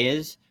a play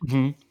is?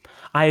 Mm-hmm.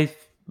 I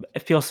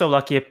feel so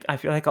lucky. I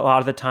feel like a lot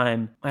of the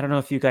time, I don't know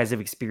if you guys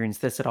have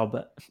experienced this at all,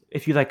 but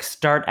if you like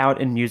start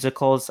out in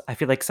musicals, I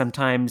feel like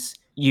sometimes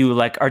you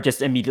like are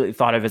just immediately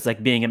thought of as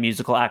like being a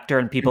musical actor,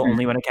 and people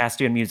only want to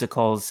cast you in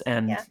musicals.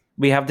 And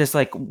we have this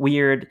like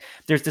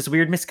there's this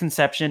weird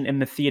misconception in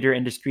the theater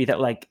industry that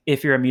like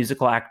if you're a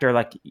musical actor,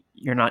 like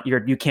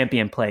you can't be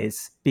in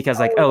plays because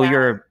like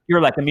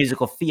you're like a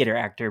musical theater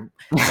actor.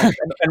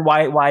 And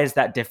why is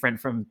that different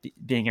from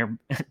being an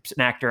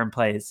actor in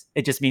plays?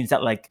 It just means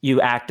that like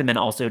you act and then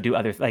also do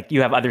other, like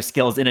you have other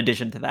skills in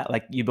addition to that.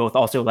 Like you both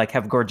also like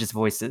have gorgeous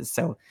voices.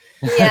 So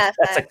yeah,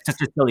 that's like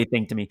just a silly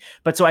thing to me.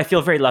 But so I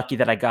feel very lucky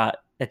that I got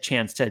a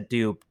chance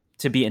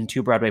to be in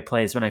 2 Broadway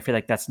plays when I feel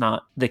like that's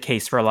not the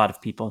case for a lot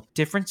of people.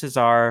 Differences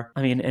are,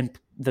 I mean, and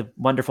the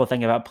wonderful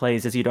thing about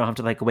plays is you don't have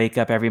to like wake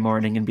up every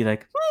morning and be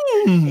like,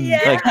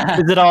 like,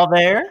 is it all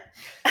there?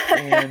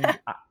 And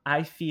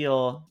I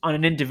feel on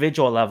an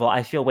individual level,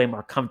 I feel way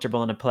more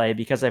comfortable in a play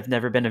because I've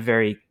never been a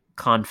very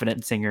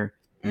confident singer.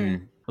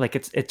 Like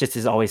it just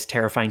is always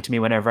terrifying to me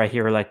whenever I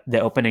hear like the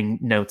opening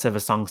notes of a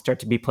song start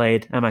to be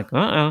played. I'm like,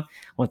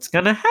 what's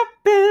gonna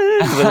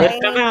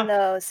happen?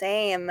 No,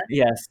 same.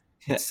 Yes.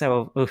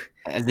 So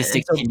as a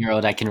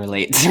 16-year-old, I can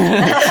relate.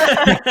 Well,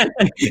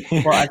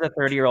 as a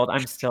 30-year-old,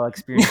 I'm still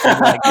experiencing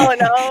like,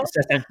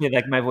 essentially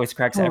like my voice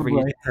cracks every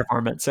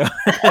performance. So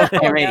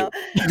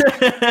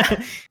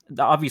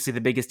obviously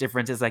the biggest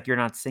difference is like you're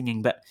not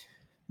singing, but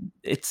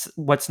it's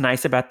what's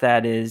nice about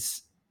that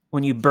is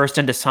when you burst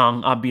into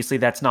song, obviously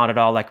that's not at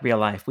all like real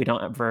life. We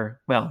don't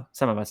ever, well,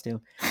 some of us do.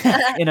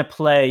 In a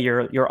play,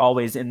 you're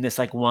always in this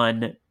like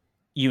one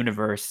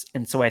universe,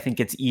 and so I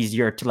think it's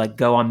easier to like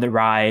go on the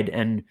ride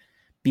and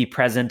be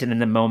present and in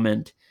the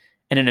moment.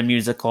 And in a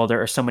musical,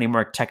 there are so many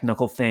more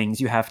technical things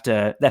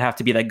that have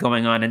to be like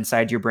going on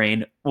inside your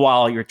brain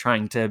while you're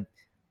trying to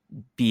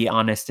be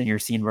honest in your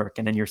scene work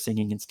and then you're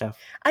singing and stuff.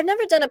 I've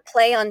never done a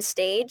play on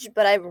stage,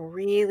 but I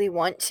really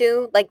want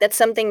to. Like that's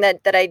something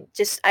that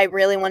I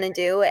really want to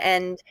do.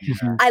 And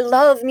I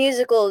love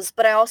musicals,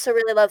 but I also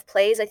really love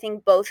plays. I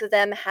think both of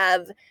them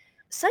have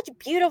such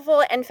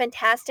beautiful and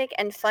fantastic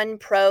and fun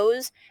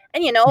prose,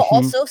 and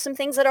also some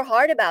things that are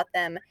hard about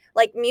them.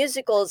 Like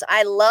musicals,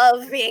 I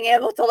love being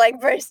able to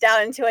like burst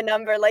out into a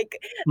number like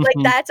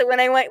that's when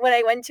I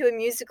went to a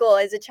musical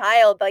as a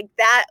child, like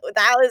that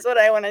was what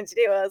I wanted to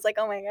do. I was like,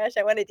 oh my gosh,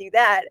 I want to do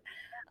that.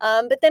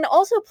 But then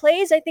also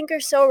plays I think are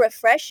so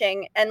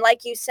refreshing, and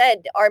like you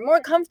said, are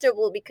more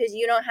comfortable because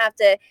you don't have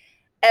to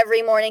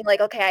every morning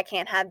like, okay, I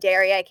can't have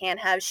dairy, I can't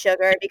have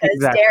sugar because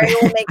dairy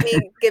will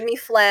give me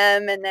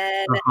phlegm, and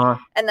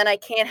then I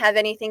can't have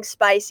anything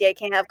spicy, I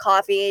can't have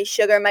coffee,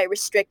 sugar might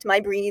restrict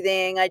my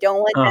breathing, I don't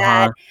want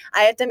that.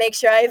 I have to make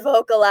sure I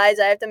vocalize,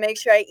 I have to make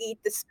sure I eat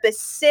the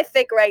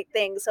specific right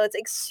thing, so it's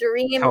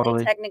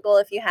extremely technical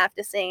if you have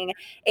to sing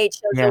 8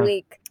 shows a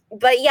week.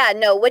 But yeah,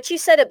 no, what you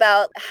said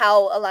about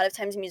how a lot of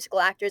times musical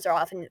actors are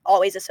often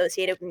always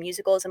associated with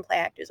musicals and play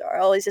actors are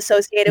always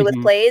associated with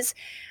plays,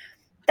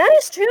 that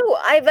is true.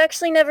 I've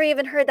actually never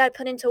even heard that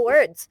put into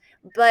words.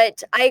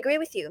 But I agree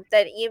with you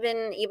that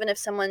even if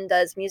someone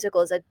does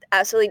musicals, that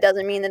absolutely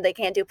doesn't mean that they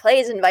can't do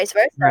plays and vice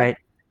versa. Right.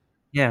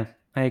 Yeah,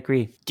 I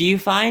agree. Do you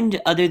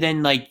find, other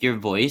than like your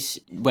voice,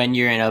 when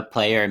you're in a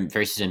play or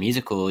versus a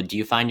musical, do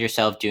you find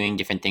yourself doing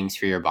different things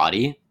for your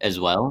body as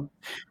well?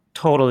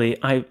 Totally.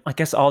 I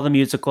guess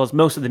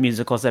most of the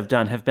musicals I've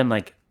done have been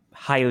like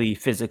highly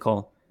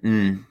physical.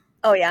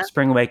 Oh, yeah.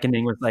 Spring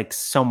Awakening was like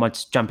so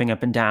much jumping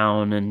up and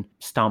down and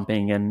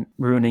stomping and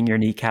ruining your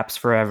kneecaps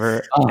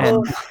forever.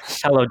 And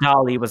Hello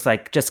Dolly was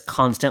like just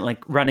constant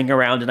like running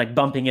around and like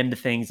bumping into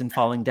things and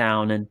falling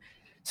down. And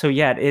so,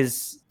 yeah, it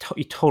is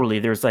totally.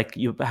 There's like,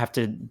 you have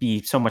to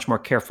be so much more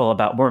careful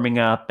about warming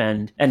up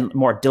and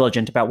more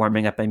diligent about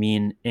warming up,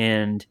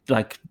 and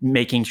like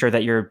making sure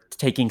that you're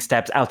taking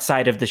steps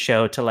outside of the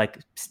show to like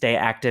stay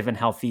active and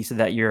healthy so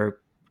that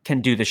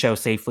can do the show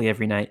safely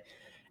every night.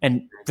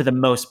 And for the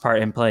most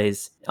part in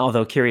plays,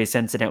 although Curious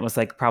Incident was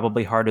like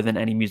probably harder than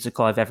any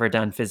musical I've ever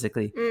done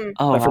physically.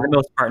 But for the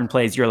most part in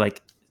plays, you're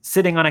like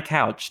sitting on a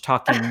couch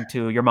talking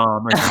to your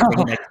mom or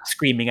something, like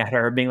screaming at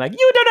her, being like,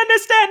 "You don't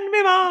understand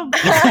me, Mom."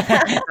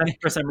 And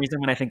for some reason,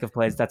 when I think of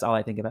plays, that's all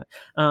I think about.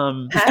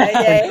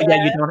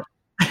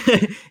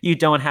 You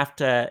don't have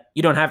to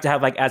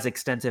have like as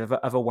extensive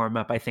of a warm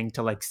up, I think,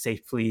 to like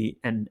safely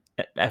and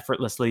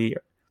effortlessly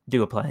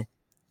do a play.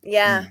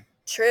 Yeah.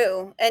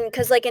 True. And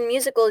because like in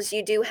musicals,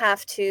 you do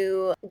have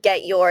to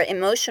get your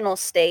emotional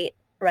state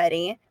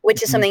ready,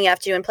 which is something you have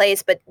to do in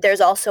plays. But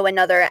there's also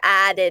another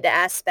added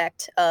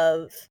aspect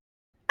of,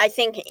 I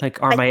think,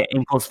 like, are my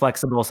ankles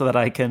flexible so that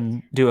I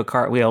can do a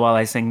cartwheel while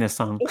I sing this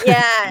song?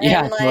 Yeah.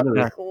 And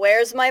like,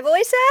 where's my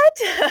voice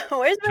at?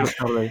 Where's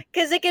my,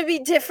 because it can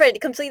be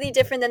completely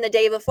different than the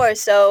day before.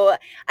 So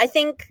I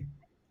think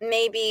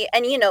maybe,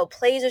 and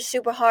plays are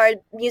super hard,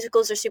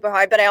 musicals are super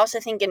hard, but I also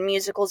think in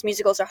musicals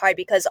are hard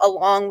because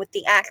along with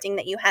the acting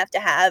that you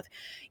have,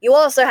 you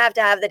also have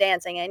to have the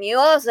dancing, and you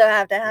also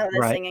have to have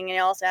the singing, and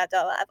you also have to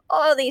have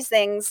all these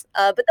things.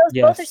 But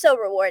those both are so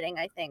rewarding,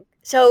 I think.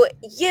 So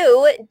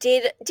didn't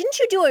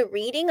you do a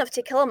reading of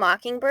To Kill a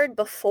Mockingbird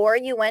before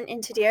you went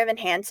into Dear Evan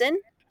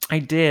Hansen? I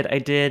did.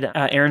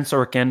 Aaron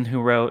Sorkin, who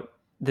wrote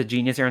To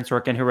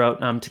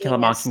Kill a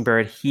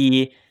Mockingbird,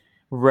 he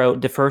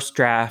wrote the first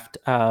draft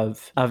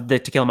of the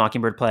To Kill a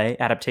Mockingbird play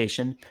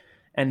adaptation,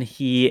 and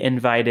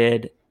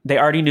they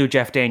already knew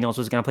Jeff Daniels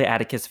was going to play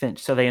Atticus Finch,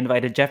 so they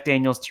invited Jeff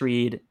Daniels to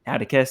read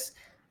Atticus,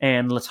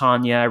 and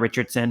LaTanya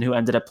Richardson, who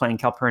ended up playing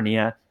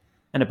Calpurnia,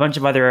 and a bunch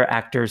of other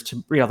actors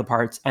to read all the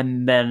parts.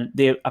 And then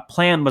a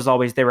plan was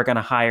always they were going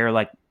to hire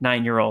like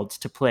 9-year-olds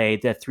to play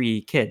the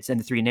 3 kids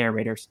and the 3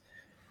 narrators.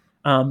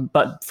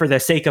 But for the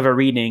sake of a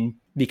reading,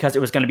 because it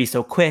was going to be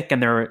so quick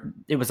and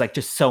it was like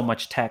just so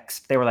much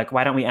text, they were like,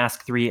 why don't we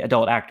ask 3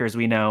 adult actors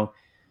we know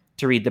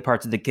to read the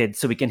parts of the kids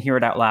so we can hear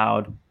it out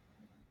loud,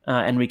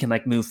 and we can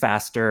like move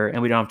faster,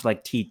 and we don't have to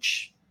like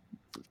teach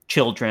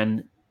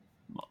children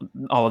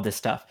all of this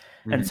stuff.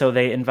 Mm-hmm. And so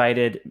they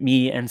invited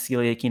me and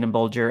Celia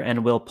Keenan-Bolger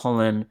and Will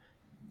Pullen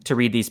to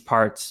read these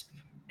parts.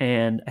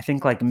 And I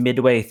think like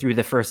midway through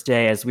the first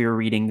day, as we were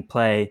reading the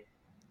play,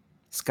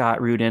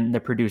 Scott Rudin, the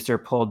producer,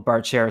 pulled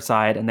Bart Sher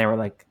aside, and they were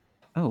like,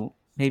 oh,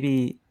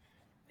 maybe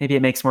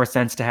it makes more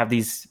sense to have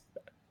these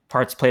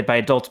parts played by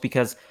adults,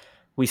 because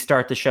we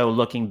start the show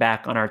looking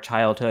back on our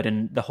childhood,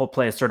 and the whole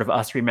play is sort of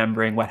us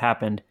remembering what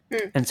happened.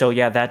 And so,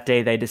 that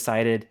day they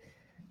decided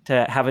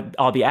to have it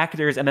all be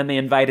actors, and then they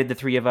invited the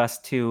 3 of us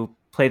to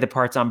play the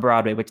parts on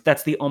Broadway, which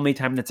that's the only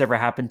time that's ever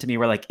happened to me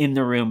where like in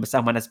the room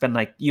someone has been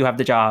like, you have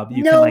the job.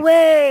 You can,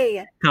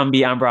 way. Come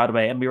be on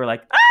Broadway. And we were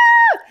like,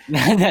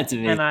 That's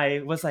amazing. And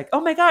I was like,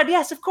 oh my God,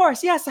 yes, of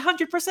course. Yes,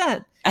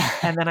 100%.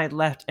 And then I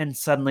left and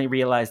suddenly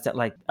realized that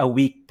like a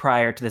week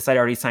prior to this, I'd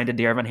already signed a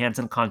Dear Evan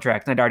Hansen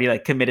contract, and I'd already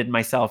like committed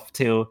myself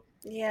to,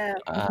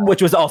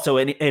 which was also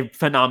a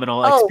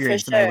phenomenal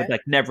experience. And I would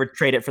like never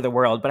trade it for the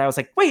world. But I was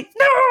like, wait,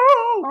 no.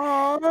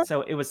 Aww.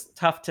 So it was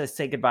tough to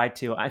say goodbye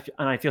to. And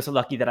I feel so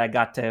lucky that I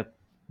got to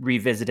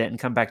revisit it and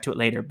come back to it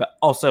later, but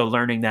also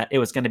learning that it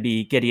was going to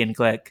be Gideon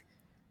Glick,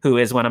 who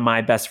is one of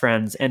my best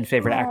friends and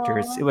favorite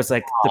actors. It was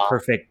like the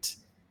perfect,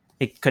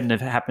 it couldn't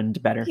have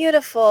happened better.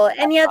 Beautiful.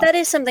 And that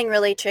is something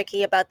really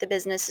tricky about the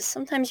business, is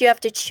sometimes you have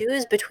to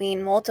choose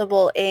between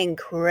multiple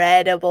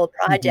incredible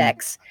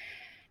projects.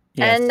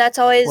 Yes. And that's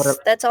always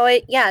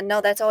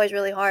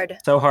really hard.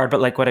 So hard,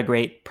 but like what a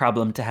great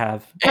problem to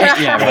have.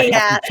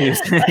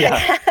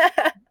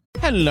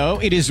 Hello,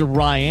 it is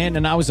Ryan,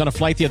 and I was on a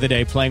flight the other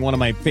day playing one of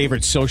my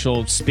favorite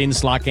social spin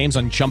slot games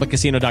on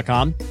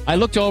ChumbaCasino.com. I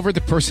looked over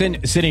the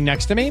person sitting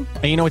next to me,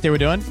 and you know what they were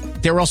doing?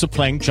 They were also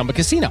playing Chumba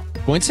Casino.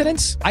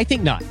 Coincidence? I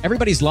think not.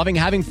 Everybody's loving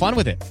having fun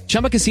with it.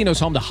 Chumba Casino is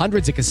home to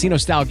hundreds of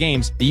casino-style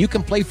games that you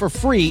can play for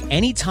free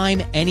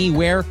anytime,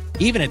 anywhere,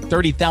 even at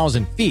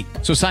 30,000 feet.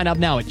 So sign up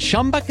now at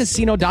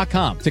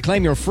ChumbaCasino.com to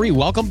claim your free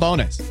welcome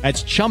bonus.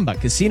 That's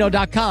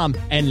ChumbaCasino.com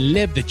and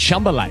live the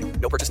Chumba life.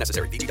 No purchase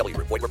necessary. VGW.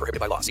 Void where prohibited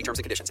by law. See terms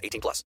and conditions.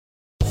 18+.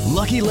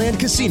 Lucky Land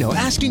Casino,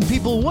 asking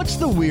people, what's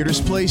the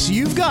weirdest place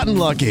you've gotten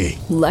lucky?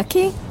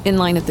 Lucky? In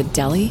line at the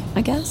deli,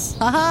 I guess?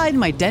 Aha, in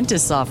my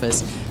dentist's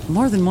office.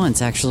 More than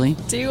once, actually.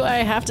 Do I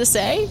have to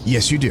say?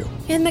 Yes, you do.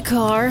 In the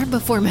car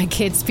before my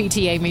kids'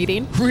 PTA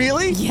meeting.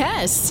 Really?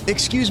 Yes.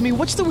 Excuse me,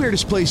 what's the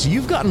weirdest place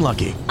you've gotten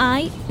lucky?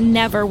 I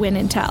never win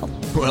and tell.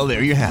 Well,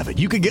 there you have it.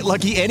 You can get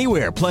lucky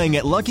anywhere, playing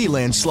at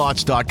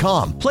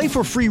LuckyLandSlots.com. Play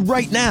for free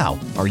right now.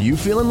 Are you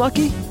feeling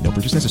lucky? No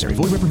purchase necessary.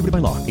 Void where prohibited by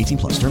law.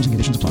 18+. Terms and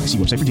conditions apply. See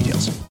website for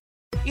details.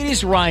 It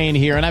is Ryan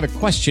here, and I have a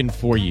question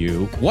for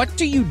you. What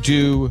do you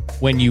do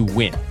when you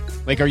win?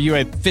 Like, are you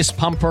a fist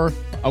pumper,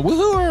 a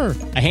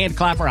woohooer, a hand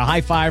clapper, a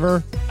high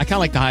fiver? I kind of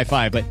like the high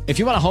five, but if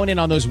you want to hone in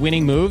on those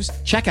winning moves,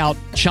 check out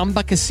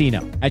Chumba Casino.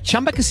 At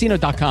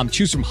ChumbaCasino.com,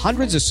 choose from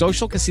hundreds of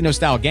social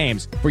casino-style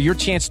games for your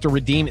chance to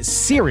redeem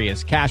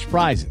serious cash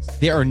prizes.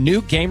 There are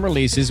new game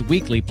releases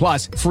weekly,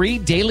 plus free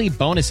daily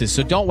bonuses.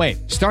 So don't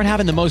wait. Start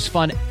having the most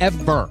fun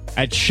ever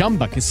at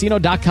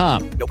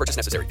ChumbaCasino.com. No purchase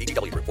necessary.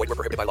 VGW. Void where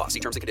prohibited by law. See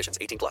terms and conditions.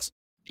 18+.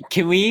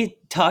 Can we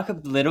talk a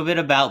little bit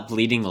about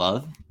Bleeding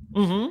Love?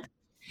 Mm-hmm.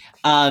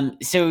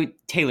 So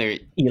Taylor,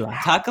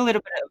 talk a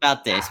little bit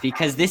about this,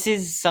 because this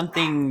is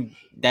something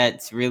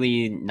that's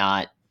really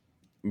not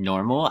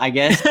normal, I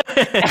guess.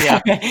 Yeah.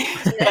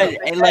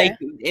 But like,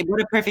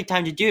 what a perfect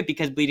time to do it,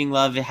 because Bleeding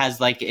Love has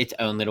like its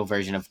own little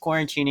version of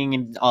quarantining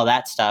and all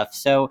that stuff.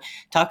 So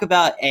talk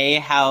about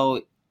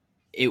how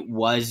it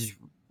was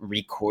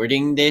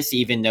recording this,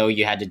 even though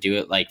you had to do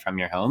it like from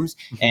your homes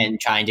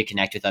and trying to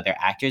connect with other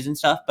actors and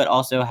stuff, but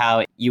also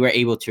how you were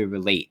able to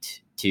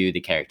relate to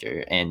the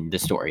character and the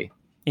story.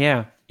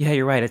 Yeah,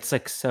 you're right. It's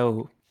like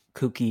so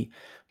kooky.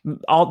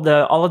 All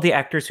of the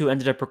actors who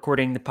ended up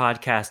recording the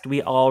podcast,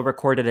 we all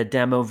recorded a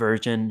demo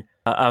version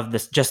of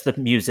this, just the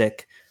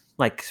music,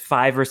 like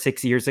 5 or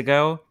 6 years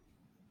ago.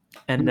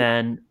 And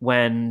then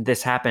when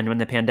this happened, when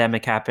the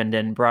pandemic happened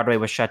and Broadway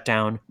was shut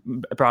down,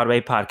 Broadway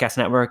Podcast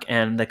Network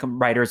and the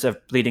writers of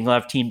Bleeding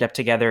Love teamed up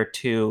together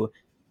to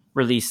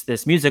release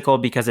this musical,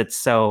 because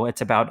it's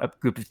about a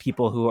group of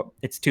people who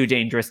it's too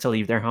dangerous to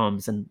leave their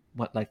homes, and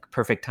what like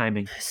perfect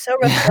timing. So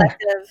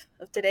reflective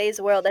of today's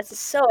world. That's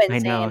so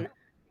insane. I know.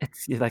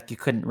 It's like you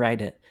couldn't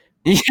write it.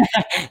 Yeah.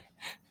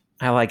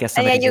 Oh, I guess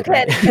somebody you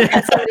did.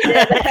 could. Somebody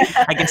did.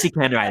 I guess you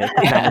can write it.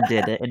 Madeline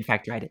did, in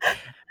fact, write it.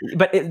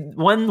 But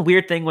one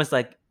weird thing was,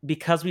 like,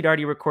 because we'd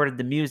already recorded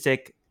the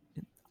music,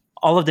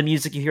 all of the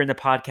music you hear in the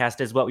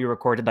podcast is what we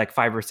recorded like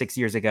 5 or 6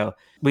 years ago.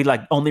 We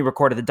like only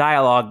recorded the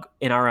dialogue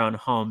in our own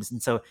homes.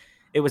 And so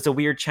it was a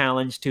weird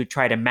challenge to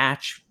try to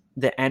match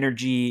the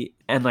energy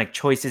and like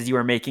choices you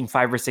were making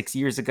 5 or 6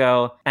 years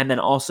ago, and then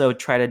also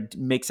try to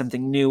make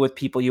something new with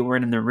people you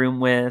weren't in the room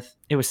with.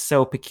 It was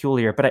so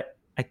peculiar, but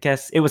I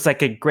guess it was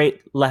like a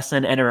great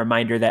lesson and a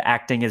reminder that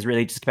acting is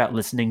really just about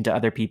listening to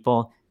other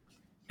people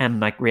and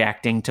like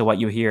reacting to what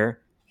you hear,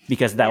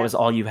 because that was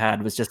all you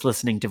had, was just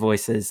listening to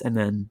voices and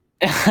then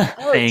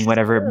saying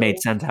whatever made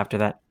sense after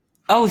that.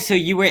 Oh, so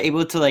you were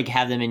able to like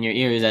have them in your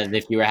ears as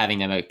if you were having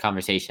them a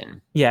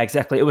conversation. Yeah,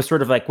 exactly. It was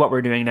sort of like what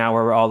we're doing now,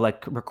 where we're all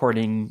like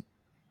recording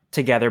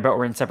together, but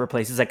we're in separate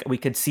places. Like we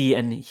could see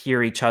and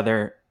hear each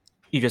other.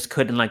 You just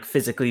couldn't like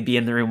physically be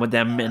in the room with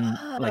them and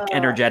like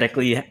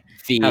energetically have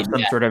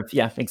some sort of,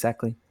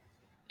 exactly.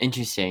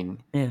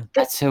 Interesting. Yeah.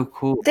 That's so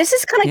cool. This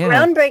is kind of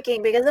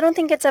groundbreaking, because I don't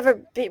think it's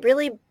ever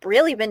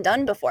really been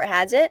done before,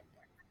 has it?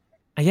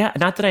 Yeah,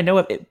 not that I know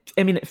of.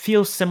 It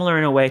feels similar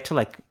in a way to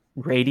like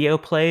radio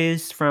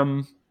plays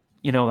from,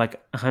 like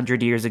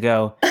 100 years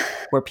ago,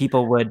 where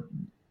people would,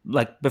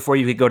 like, before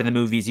you could go to the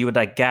movies, you would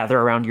like gather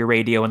around your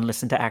radio and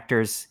listen to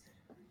actors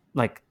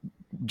like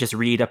just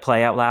read a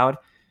play out loud.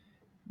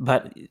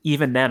 But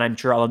even then, I'm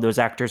sure all of those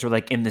actors were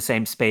like in the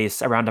same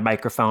space around a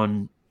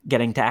microphone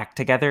getting to act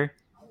together.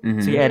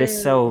 Mm-hmm.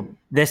 So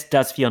this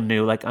does feel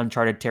new, like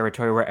uncharted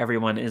territory, where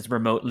everyone is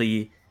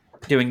remotely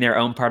doing their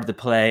own part of the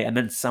play, and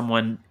then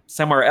someone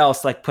somewhere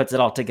else like puts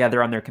it all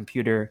together on their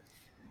computer.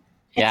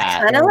 Yeah,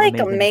 it's kind of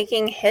like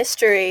making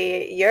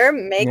history. You're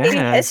making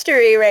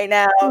history right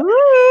now.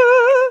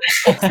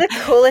 It's the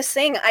coolest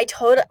thing.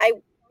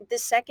 The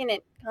second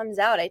it comes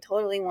out, I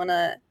totally want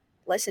to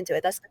listen to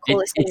it. That's the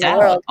coolest thing in the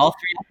world. All 3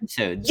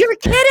 episodes. You're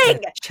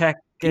kidding. Check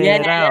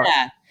it out.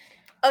 Yeah.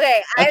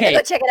 Okay, I have to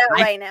go check it out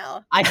right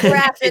now. I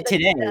finished it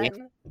today.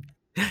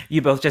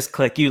 You both just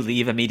click, you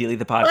leave immediately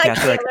the podcast.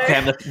 You're like,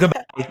 okay,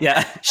 goodbye.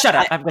 Yeah, shut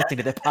up. I'm listening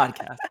to the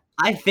podcast.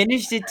 I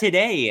finished it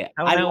today.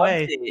 No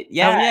way. It.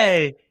 Yeah. Oh,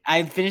 yay.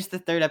 I finished the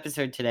 3rd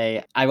episode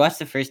today. I watched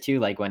the first 2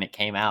 like when it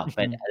came out,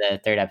 but the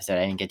 3rd episode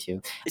I didn't get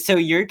to. So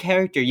your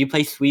character, you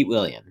play Sweet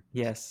William.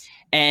 Yes.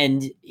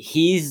 And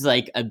he's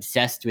like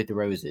obsessed with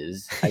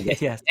roses, I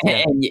guess. Yes.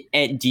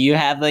 And do you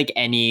have like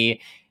any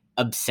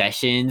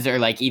obsessions, or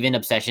like even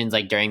obsessions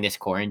like during this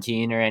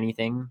quarantine or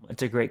anything?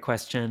 It's a great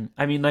question.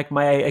 I mean, like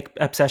my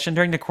obsession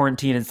during the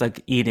quarantine is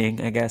like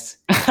eating, I guess.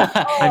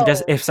 I'm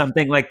just, if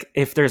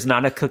there's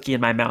not a cookie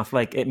in my mouth,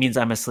 like it means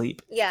I'm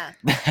asleep. Yeah.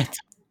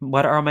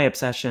 What are my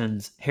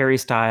obsessions? Harry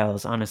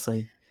Styles,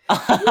 honestly.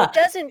 Who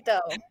doesn't though?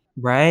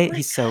 Right?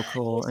 He's so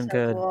cool and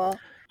good. Cool.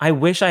 I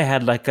wish I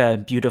had like a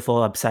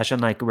beautiful obsession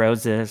like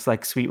roses,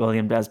 like Sweet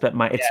William does, but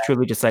it's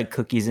truly just like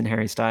cookies and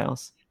Harry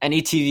Styles.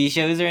 Any TV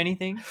shows or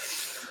anything?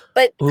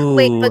 But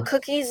wait, but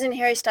cookies and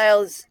Harry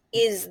Styles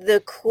is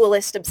the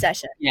coolest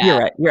obsession. Yeah. You're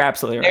right. You're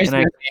absolutely right. There's no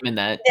shame in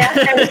that.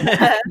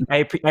 Yeah.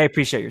 I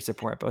appreciate your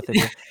support, both of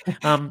you.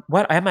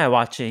 What am I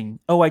watching?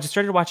 Oh, I just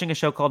started watching a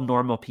show called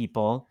Normal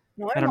People.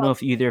 I don't know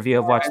if either of you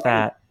have watched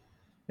that.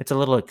 It's a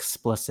little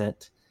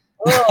explicit.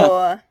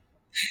 Oh.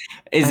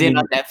 Is it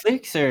on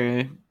Netflix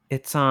or?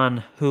 It's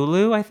on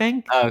Hulu, I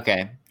think. Oh,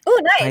 okay.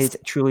 Oh, nice.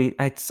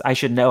 I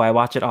should know. I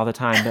watch it all the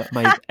time.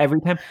 But every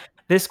time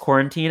this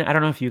quarantine, I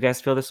don't know if you guys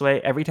feel this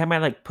way. Every time I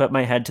like put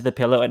my head to the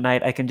pillow at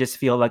night, I can just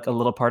feel like a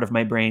little part of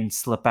my brain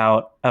slip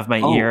out of my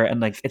ear and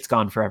like it's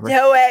gone forever.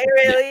 No way,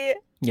 really?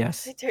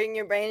 Yes. Like turning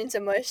your brain into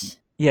mush.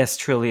 Yes,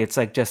 truly. It's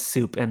like just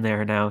soup in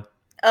there now.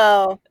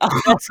 Oh,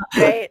 that's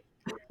great.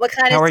 What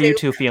kind of soup? How are you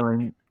two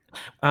feeling?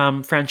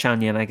 French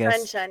onion, I guess.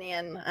 French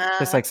onion.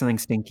 Just like something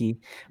stinky.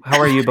 How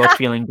are you both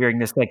feeling during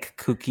this like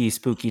kooky,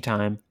 spooky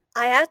time?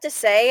 I have to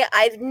say,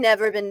 I've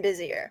never been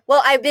busier.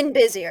 Well, I've been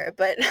busier,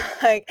 but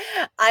like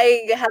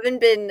I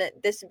haven't been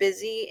this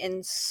busy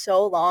in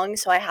so long,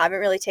 so I haven't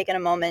really taken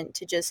a moment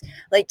to just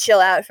like chill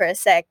out for a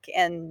sec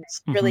and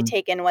really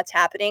take in what's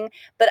happening.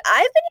 But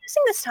I've been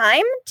using this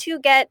time to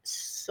get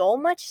so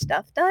much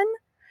stuff done.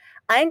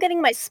 I'm getting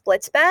my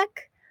splits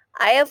back.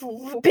 I have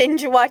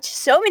binge watched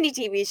so many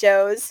TV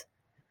shows.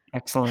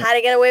 Excellent. How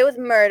to Get Away with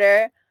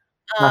Murder.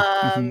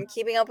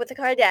 Keeping Up with the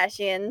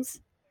Kardashians.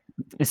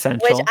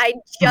 Essential. Which I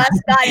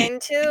just got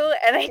into,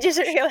 and I just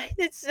realized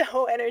it's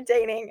so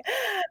entertaining.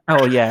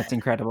 Oh yeah, it's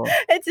incredible.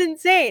 It's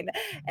insane.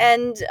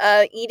 And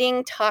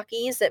eating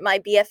Takis that my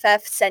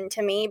BFF sent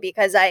to me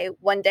because I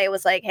one day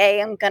was like, hey,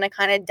 I'm gonna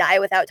kind of die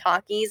without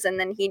Takis, and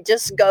then he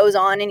just goes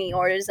on and he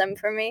orders them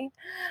for me.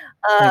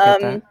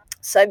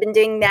 So I've been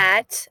doing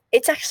that.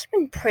 It's actually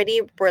been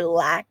pretty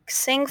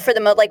relaxing for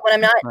the most. Like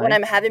when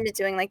I haven't been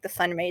doing like the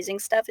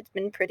fundraising stuff, it's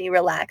been pretty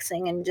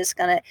relaxing and just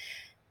gonna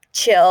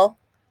chill.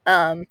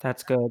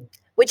 That's good.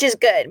 Which is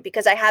good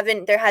because there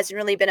hasn't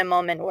really been a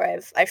moment where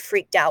I've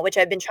freaked out, which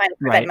I've been trying to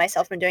prevent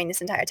myself from doing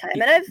this entire time,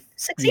 and I've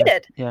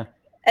succeeded. Yeah.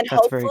 And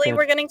hopefully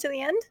we're getting to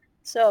the end.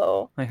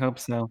 So I hope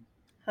so.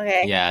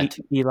 Okay. Yeah.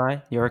 Eli,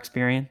 your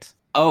experience?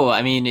 Oh,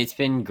 I mean, it's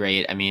been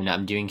great. I mean,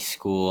 I'm doing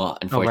school.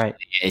 Unfortunately,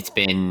 it's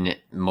been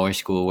more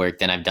schoolwork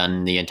than I've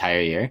done the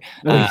entire year.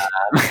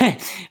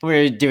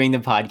 We're doing the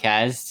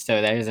podcast,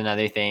 so there's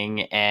another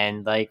thing.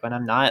 And like when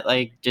I'm not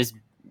like just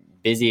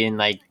busy and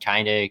like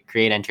trying to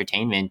create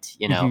entertainment,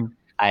 you know,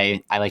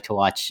 I like to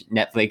watch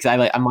Netflix.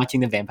 I'm watching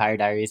The Vampire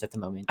Diaries at the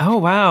moment. Oh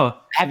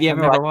wow! Have you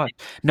ever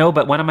watched it? No,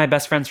 but one of my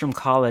best friends from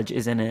college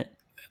is in it.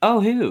 Oh,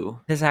 who?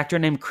 This actor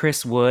named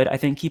Chris Wood. I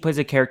think he plays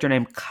a character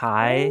named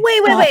Kai.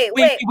 Wait.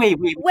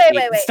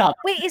 Stop.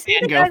 Wait, is he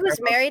the guy who's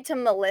married to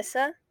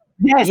Melissa?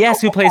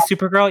 Yes, who plays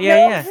Supergirl?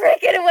 Yeah.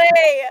 Freaking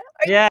way.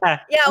 Yeah.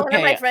 One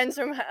of my friends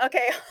from.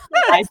 Okay,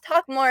 let's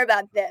talk more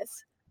about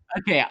this.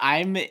 Okay,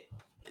 I'm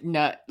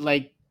not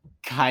like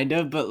kind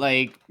of, but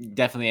like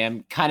definitely,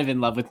 I'm kind of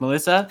in love with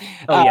Melissa.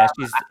 Oh yeah,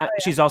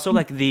 she's also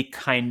like the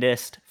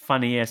kindest,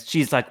 funniest.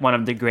 She's like one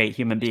of the great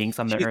human beings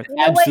on the earth.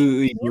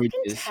 Absolutely, you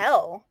can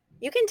tell.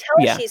 You can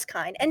tell she's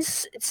kind, and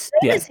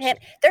same as him.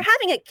 They're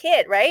having a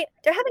kid, right?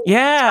 They're having.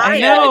 I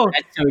know.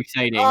 That's so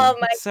exciting. Oh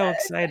my God, so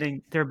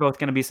exciting! They're both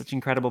going to be such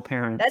incredible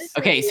parents.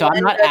 Okay, so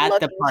I'm not at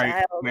the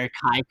part where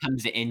Kai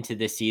comes into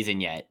the season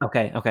yet.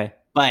 Okay.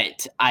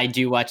 But I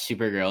do watch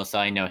Supergirl, so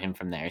I know him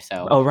from there.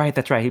 So. Oh right,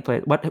 that's right. He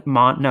played what?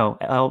 Monel.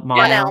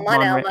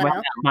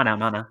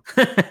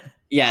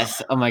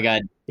 Yes. Oh my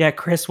God. Yeah,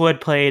 Chris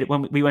Wood played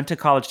when we went to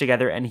college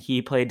together, and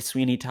he played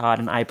Sweeney Todd,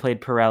 and I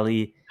played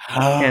Pirelli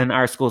in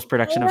our school's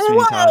production of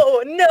Sweeney Todd.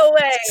 Oh no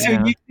way! So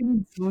you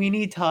did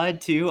Sweeney Todd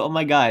too? Oh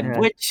my God! Yeah.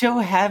 What show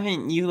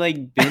haven't you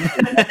like been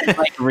to,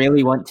 like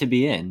really want to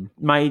be in?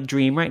 My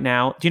dream right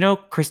now. Do you know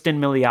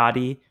Kristen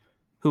Milioti,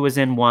 who was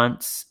in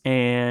Once,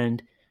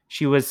 and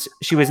she was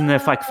in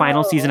the like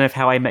final season of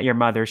How I Met Your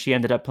Mother. She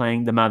ended up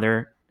playing the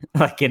mother,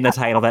 like in the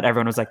title that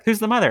everyone was like, "Who's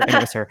the mother?" And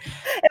it was her.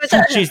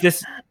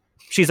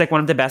 She's like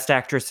one of the best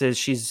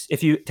actresses.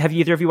 Have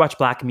either of you watched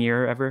Black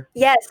Mirror ever?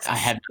 Yes, I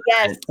have.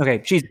 Yes.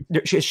 Okay,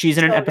 she's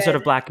in an episode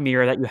of Black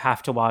Mirror that you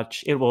have to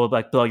watch. It will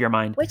like blow your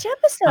mind. Which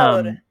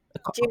episode?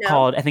 Do you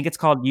know? I think it's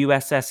called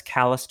USS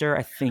Callister.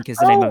 I think is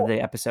the name of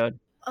the episode.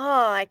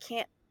 Oh, I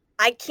can't.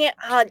 Okay,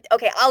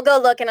 I'll go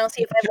look and I'll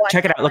see if I've watched.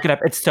 Check it out. Look it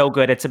up. It's so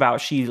good. It's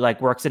about she like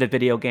works at a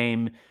video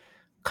game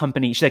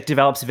company. She like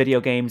develops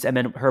video games, and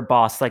then her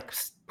boss like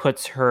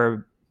puts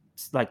her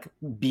like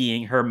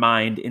being her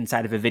mind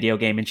inside of a video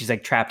game, and she's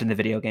like trapped in the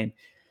video game,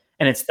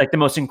 and it's like the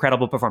most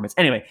incredible performance.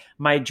 Anyway,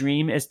 my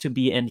dream is to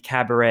be in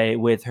Cabaret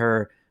with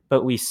her,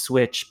 but we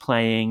switch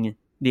playing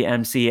the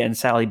MC and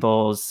Sally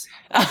Bowles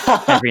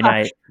every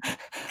night.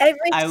 Every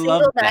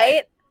single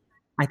night?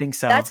 I think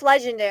so. That's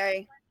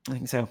legendary. I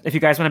think so. If you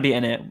guys want to be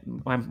in it,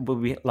 we'll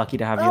be lucky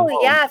to have you.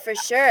 Oh yeah, for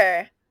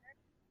sure.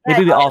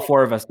 Maybe all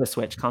four of us to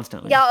switch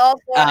constantly. Yeah, all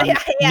four.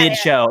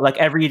 Mid-show, like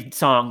every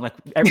song, like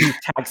every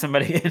tag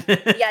somebody in.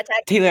 Yeah,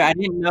 tag. Taylor, I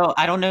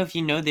don't know if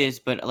you know this,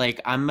 but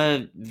like I'm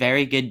a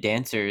very good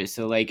dancer.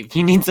 So like, if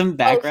you need some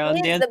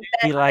background dance,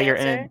 Eli, you're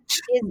in.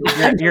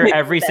 You're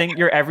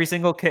every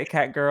single Kit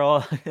Kat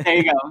girl. There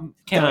you go.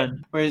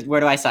 Done. Where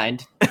do I sign?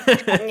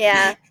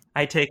 Yeah.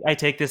 I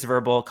take this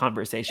verbal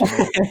conversation.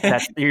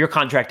 Your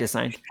contract is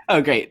signed.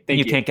 Oh, great. Thank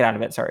you. You can't get out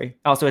of it. Sorry.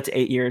 Also, it's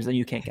 8 years and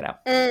you can't get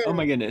out. Oh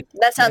my goodness.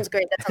 That sounds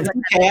great. That sounds like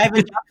okay. I have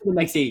a job for the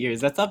next 8 years.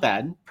 That's not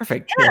bad.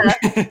 Perfect. Yeah.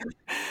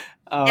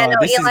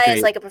 Eli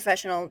is like a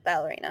professional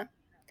ballerina.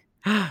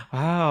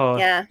 Wow.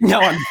 Yeah. No,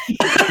 I'm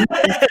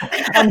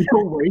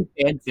the worst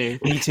dancer.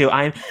 Me too.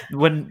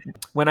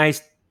 When I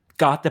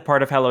got the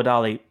part of Hello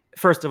Dolly,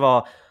 first of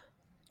all,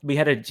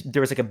 there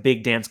was like a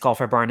big dance call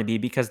for Barnaby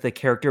because the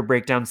character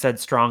breakdown said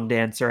strong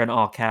dancer in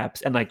all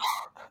caps. And like,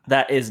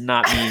 that is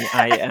not me.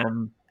 I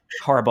am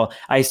horrible.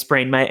 I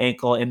sprained my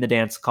ankle in the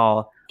dance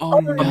call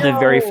from the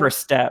very first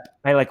step.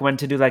 I like went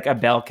to do like a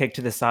bell kick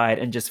to the side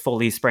and just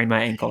fully sprained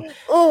my ankle.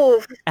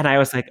 Ooh. And I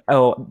was like,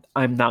 oh,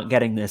 I'm not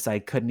getting this. I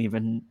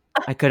couldn't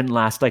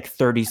last like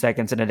 30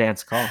 seconds in a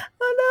dance call.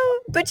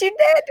 Oh no, but you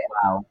did.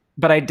 Wow.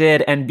 But I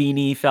did, and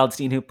Beanie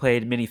Feldstein, who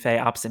played Minnie Faye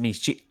opposite me,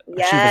 she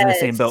was in the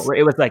same boat where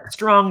it was like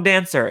strong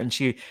dancer, and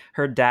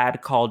her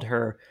dad called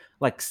her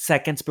like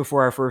seconds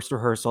before our first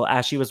rehearsal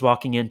as she was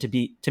walking in to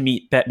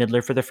meet Bette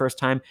Midler for the first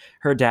time.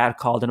 Her dad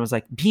called and was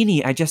like,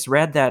 Beanie, I just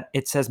read that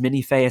it says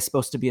Minnie Faye is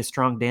supposed to be a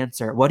strong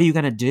dancer. What are you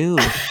gonna do?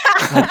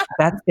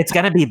 It's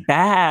gonna be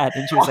bad.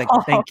 And she was like,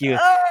 thank you,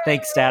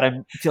 thanks, Dad.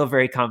 I feel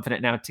very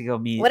confident now to go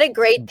meet. What a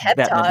great pep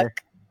Bette talk. Midler.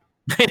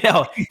 I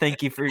know.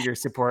 Thank you for your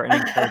support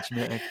and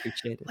encouragement. I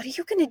appreciate it. What are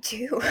you gonna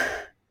do?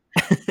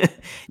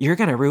 You're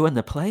gonna ruin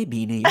the play,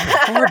 Beanie. You're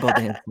a horrible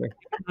dancer.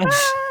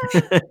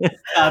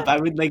 Stop! I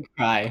would like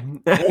cry.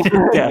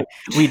 Yeah,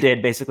 we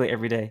did basically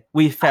every day.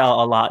 We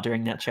fell a lot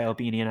during that show,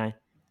 Beanie and I.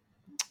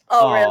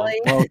 Oh, really?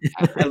 Well,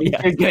 at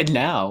least you're good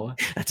now.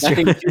 That's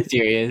Nothing true. too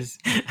serious.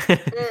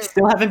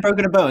 Still haven't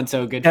broken a bone,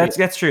 so good.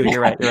 That's true.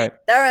 You're right.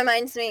 That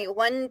reminds me,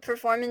 one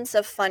performance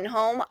of Fun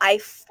Home, I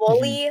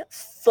fully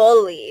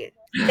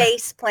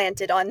face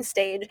planted on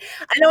stage.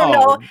 I don't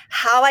know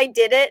how I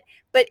did it,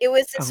 but it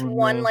was this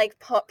one like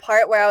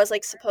part where I was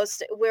like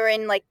we're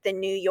in like the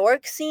New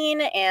York scene,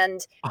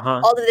 and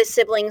all of the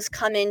siblings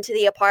come into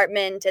the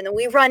apartment, and then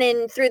we run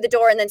in through the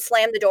door and then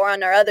slam the door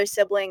on our other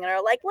sibling and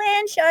are like,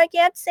 land shark,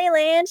 you have to say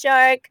land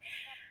shark.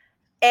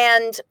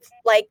 And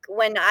like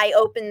when I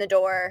open the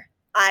door,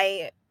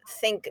 I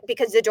think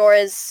because the door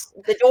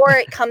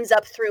it comes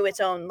up through its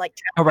own like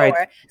trap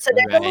door, so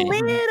there's a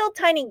little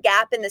tiny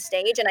gap in the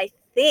stage, and I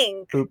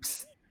think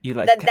you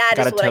like that got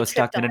is a what toe I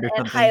stuck tripped in on, it or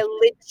and something. I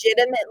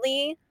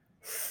legitimately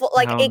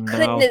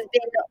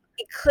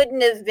it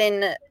couldn't have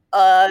been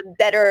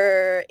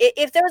better.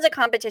 If there was a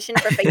competition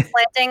for face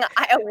planting,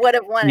 I would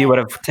have won. You would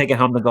have taken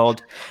home the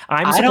gold.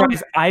 I'm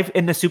surprised. I've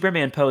in the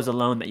Superman pose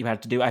alone that you have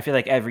to do. I feel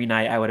like every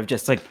night I would have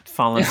just like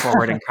fallen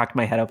forward and cracked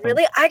my head open.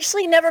 Really, I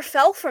actually never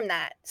fell from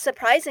that.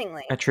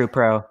 Surprisingly, a true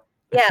pro.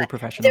 Yeah, true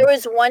professional. There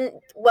was one.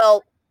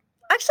 Well,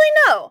 actually,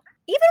 no.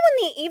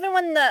 Even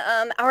when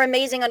the our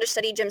amazing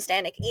understudy Jim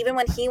Stanek, even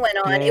when he went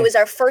on, it was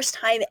our first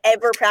time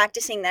ever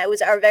practicing that. It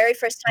was our very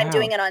first time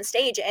doing it on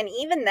stage, and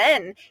even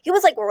then, he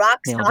was like rock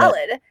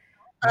solid.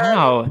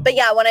 Wow. But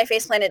yeah, when I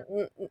face planted,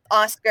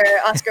 Oscar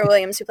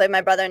Williams, who played my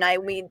brother, and I,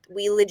 we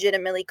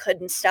legitimately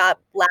couldn't stop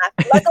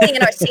laughing. Luckily,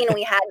 in our scene,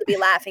 we had to be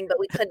laughing, but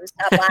we couldn't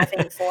stop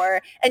laughing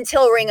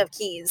until Ring of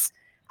Keys.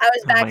 I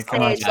was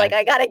backstage, like,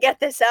 I gotta get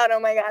this out. Oh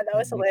my god, that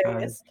was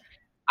hilarious.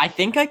 I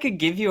think I could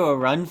give you a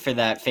run for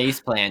that face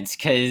plants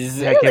because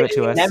give it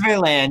to us.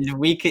 Neverland,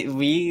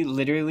 we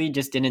literally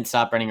just didn't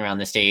stop running around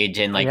the stage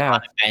and like on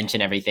a bench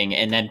and everything.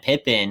 And then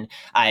Pippin,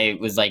 I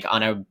was like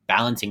on a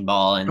balancing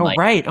ball and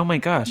oh my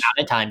gosh, the amount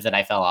of times that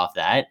I fell off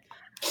that,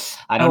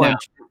 I don't know.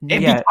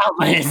 It'd be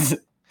countless.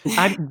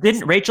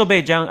 Rachel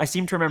Bay Jones. I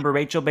seem to remember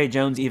Rachel Bay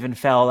Jones even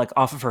fell like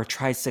off of her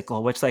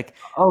tricycle, which like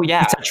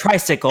it's a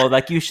tricycle.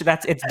 Like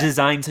it's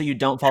designed so you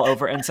don't fall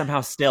over, and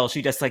somehow still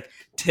she just like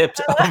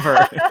tipped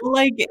over.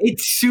 Like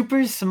it's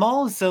super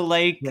small, so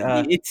like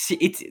it's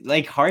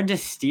like hard to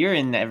steer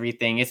and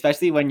everything,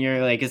 especially when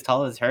you're like as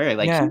tall as her.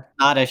 Like she's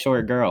not a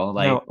short girl.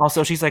 Like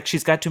also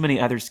she's got too many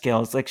other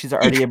skills. Like she's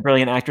already a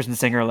brilliant actress and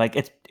singer. Like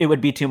it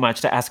would be too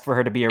much to ask for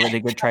her to be a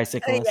really good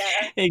tricyclist.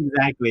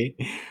 Exactly.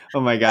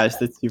 Oh my gosh,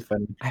 that's too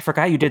funny. I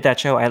forgot you did that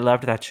show. I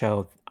loved that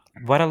show.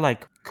 What a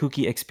like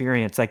kooky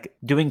experience. Like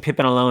doing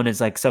Pippin alone is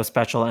like so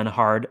special and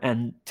hard,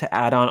 and to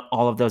add on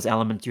all of those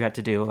elements you had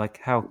to do, like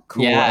how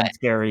cool and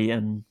scary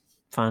and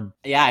fun.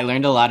 Yeah, I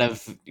learned a lot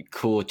of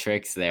cool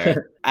tricks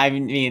there. I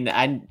mean,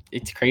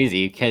 it's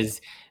crazy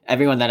because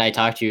everyone that I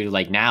talk to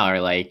like now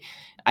are like,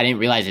 I didn't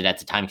realize it at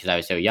the time because I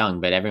was so young,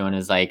 but everyone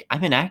was like,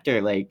 I'm an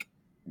actor. Like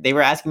they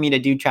were asking me to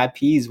do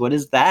trapeze. What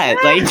is that?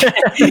 Like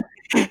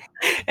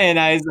and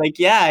I was like,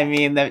 yeah, I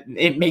mean, that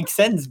it makes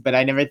sense, but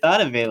I never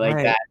thought of it like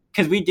that.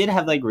 Because we did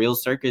have like real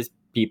circus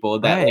people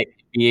that like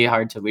be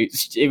hard to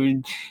lose.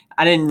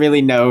 I didn't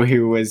really know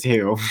who was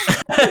who.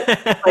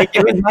 Like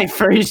it was my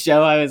first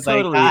show. I was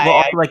like,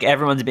 like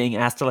everyone's being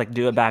asked to like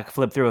do a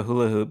backflip through a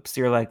hula hoop.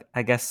 So you're like,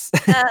 I guess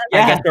I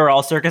guess they're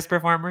all circus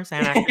performers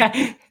and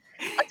actors.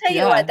 I'll tell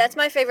you what, that's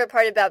my favorite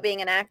part about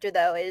being an actor,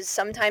 though, is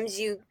sometimes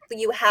you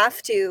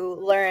have to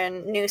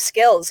learn new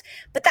skills.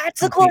 But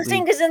that's the coolest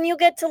thing, because then you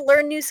get to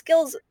learn new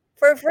skills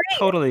for free.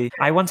 Totally.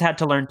 I once had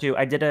to learn to.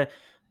 I did a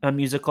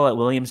musical at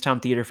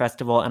Williamstown Theater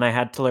Festival, and I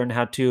had to learn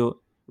how to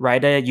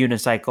ride a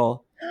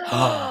unicycle,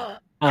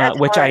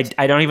 which hard.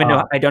 I don't even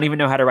know. I don't even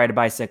know how to ride a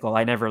bicycle.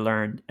 I never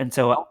learned, and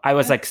so I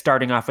was like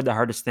starting off with the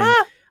hardest thing.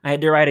 I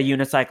had to ride a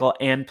unicycle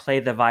and play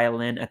the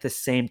violin at the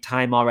same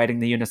time while riding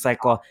the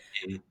unicycle.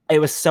 It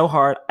was so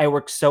hard. I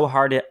worked so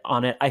hard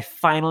on it. I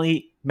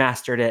finally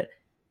mastered it,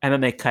 and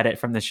then they cut it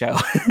from the show.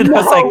 And I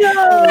was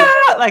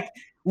like,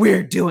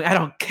 I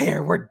don't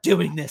care. We're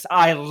doing this.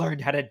 I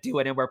learned how to do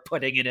it, and we're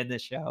putting it in the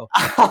show.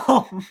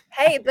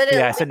 Hey,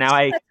 but so now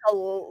I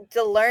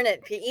to learn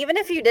it, even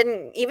if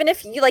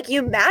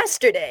you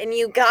mastered it and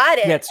you got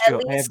it. Yeah, it's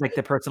true. I have like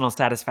the personal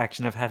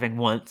satisfaction of having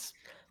once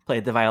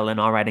played the violin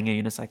while riding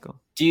a unicycle.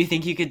 Do you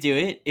think you could do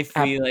it if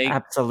we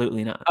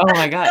Absolutely not. Oh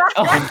my god!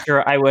 I'm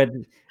sure I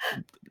would.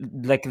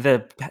 Like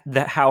the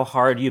how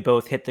hard you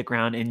both hit the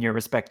ground in your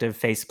respective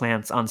face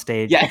plants on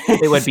stage. Yeah.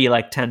 It would be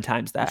like 10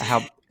 times that.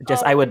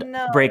 I would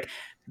break.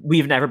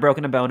 We've never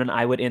broken a bone, and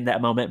I would in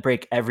that moment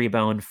break every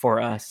bone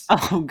for us.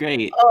 Oh,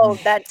 great! Oh,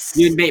 that's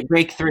you'd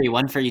break 3,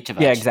 1 for each of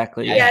us. Yeah,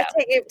 exactly. Yeah,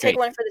 take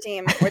one for the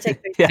team, or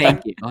take 3.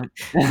 Thank you.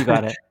 You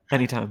got it.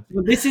 Anytime.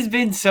 Well, this has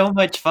been so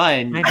much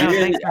fun. I know,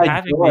 thanks for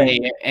having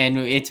me. And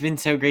it's been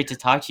so great to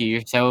talk to you.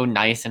 You're so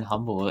nice and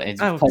humble.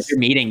 It's a pleasure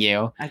meeting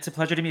you. It's a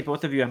pleasure to meet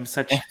both of you. I'm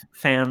such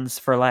fans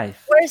for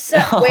life. We are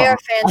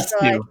fans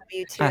for life of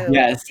you too.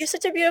 Yes. You're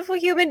such a beautiful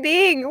human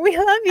being. We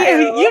love you.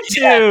 Hey, you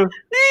too.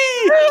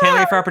 Can't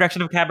wait for our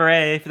production of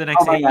Cabaret for the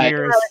next 8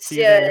 years. Let's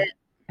do it.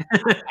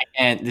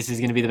 And this is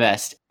going to be the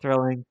best.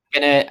 Thrilling.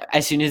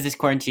 As soon as this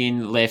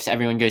quarantine lifts,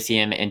 everyone go see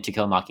him in To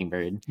Kill a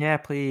Mockingbird. Yeah,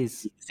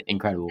 please. It's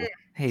incredible.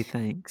 Hey,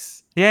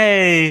 thanks.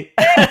 Yay!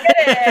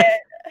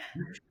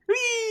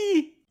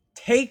 Whee!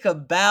 Take a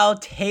bow,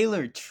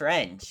 Taylor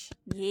Trench.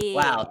 Yeah.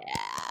 Wow.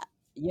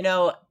 You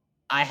know,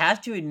 I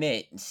have to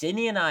admit,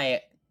 Sydney and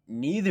I,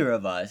 neither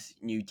of us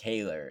knew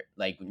Taylor,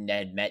 like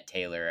Ned met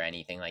Taylor or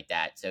anything like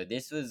that. So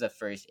this was the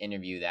first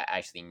interview that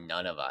actually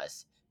none of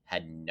us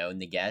had known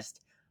the guest.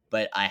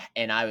 But I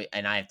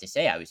have to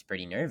say I was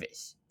pretty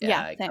nervous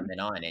coming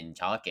on and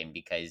talking,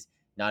 because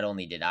not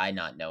only did I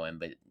not know him,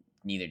 but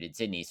neither did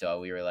Sydney. So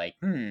we were like,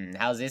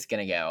 how's this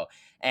gonna go?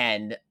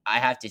 And I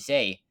have to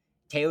say,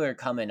 Taylor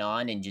coming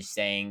on and just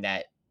saying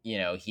that, you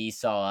know, he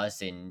saw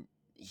us and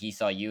he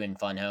saw you in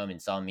Fun Home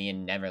and saw me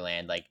in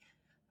Neverland. Like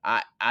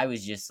I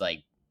was just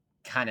like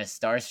kind of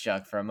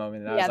starstruck for a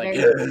moment. And I was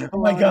like, oh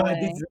my God,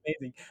 this is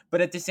amazing.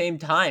 But at the same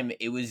time,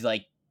 it was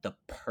like the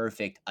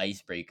perfect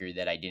icebreaker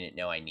that I didn't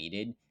know I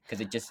needed,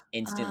 because it just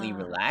instantly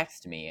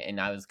relaxed me. And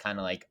I was kind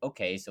of like,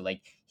 okay, so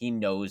like he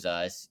knows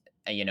us,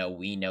 you know,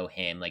 we know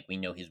him, like we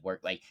know his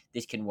work, like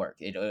this can work.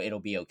 It'll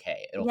be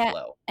okay. It'll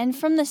flow. And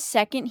from the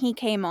second he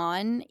came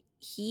on,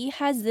 he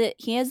has the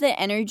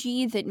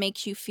energy that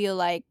makes you feel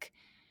like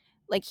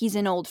he's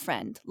an old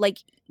friend. Like,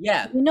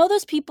 yeah, you know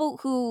those people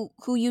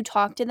who you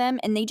talk to them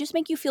and they just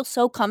make you feel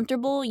so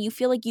comfortable. You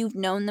feel like you've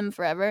known them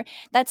forever.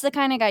 That's the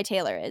kind of guy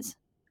Taylor is.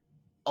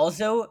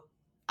 Also,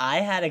 I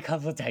had a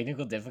couple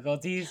technical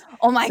difficulties.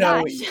 Oh my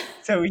gosh.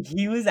 So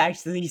he was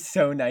actually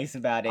so nice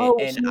about it. Oh,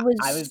 and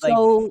I was like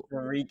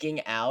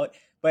freaking out.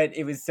 But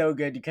it was so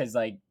good because,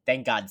 like,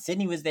 thank God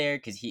Sydney was there,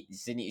 because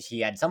she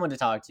had someone to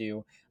talk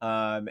to.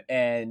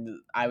 And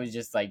I was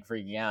just like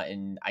freaking out,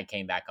 and I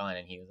came back on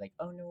and he was like,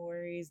 oh, no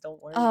worries.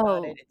 Don't worry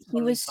about it. It's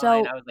totally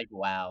fine. I was like,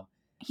 wow.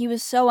 He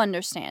was so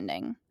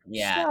understanding.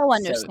 Yeah. So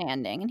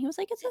understanding. And he was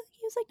like,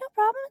 no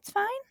problem. It's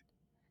fine.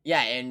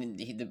 Yeah,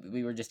 and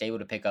we were just able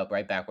to pick up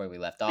right back where we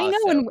left off. I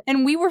know,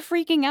 and we were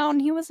freaking out,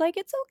 and he was like,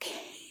 "It's okay."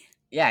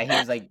 Yeah, he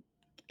was like,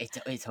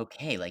 "It's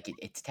okay. Like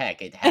it's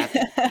tech. It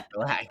happens.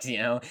 Relax, you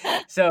know."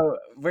 So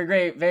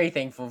we're very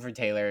thankful for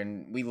Taylor,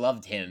 and we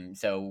loved him.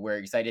 So we're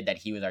excited that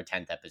he was our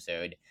 10th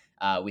episode.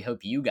 We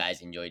hope you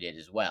guys enjoyed it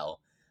as well.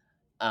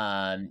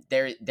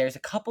 There's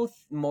a couple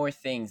more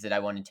things that I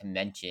wanted to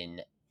mention,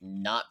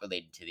 not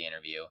related to the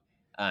interview.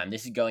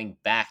 This is going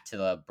back to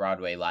the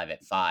Broadway Live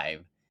at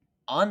 5.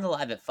 On the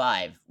Live at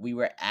 5, we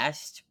were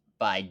asked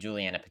by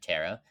Juliana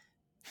Patera,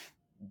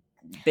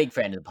 big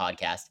friend of the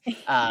podcast.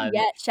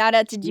 Yeah, shout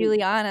out to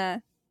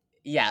Juliana.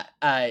 Yeah,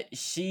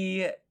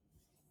 she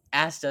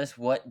asked us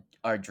what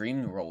our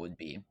dream role would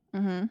be.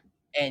 Mm-hmm.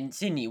 And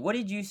Sydney, what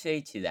did you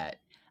say to that?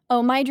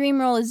 Oh, my dream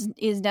role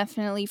is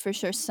definitely for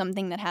sure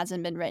something that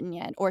hasn't been written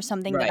yet, or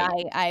something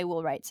that I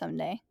will write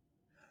someday.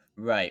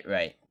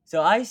 Right.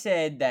 So I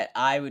said that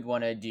I would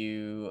want to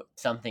do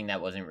something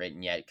that wasn't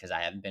written yet, because I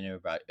haven't been in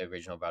an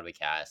original Broadway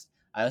cast.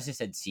 I also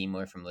said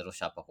Seymour from Little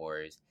Shop of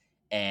Horrors.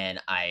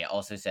 And I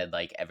also said,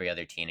 like, every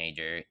other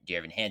teenager, Dear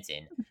Evan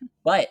Hansen.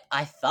 But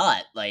I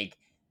thought, like,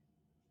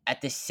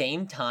 at the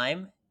same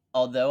time,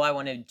 although I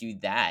want to do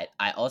that,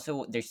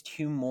 there's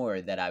 2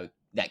 more that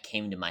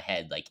came to my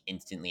head, like,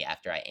 instantly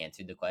after I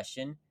answered the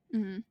question.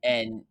 Mm-hmm.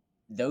 And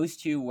those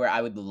 2 were,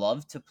 I would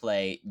love to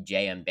play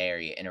J.M.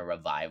 Barrie in a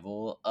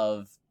revival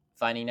of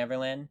Finding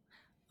Neverland.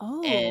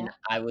 Oh. And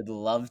I would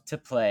love to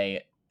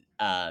play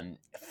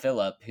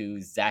Philip,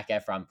 who Zac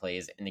Efron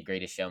plays in The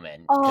Greatest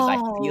Showman, because I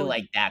feel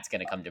like that's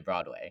going to come to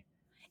Broadway.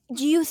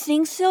 Do you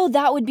think so?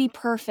 That would be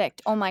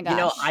perfect. Oh my gosh. You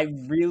know, I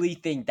really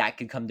think that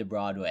could come to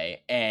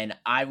Broadway, and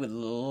I would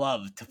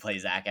love to play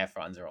Zac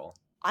Efron's role.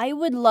 I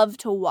would love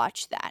to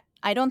watch that.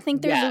 I don't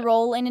think there's a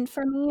role in it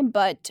for me,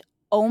 but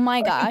Oh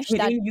my Are you gosh,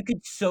 that kidding? You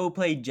could so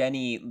play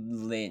Jenny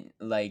Lin,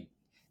 like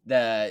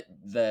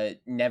the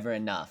Never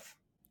Enough.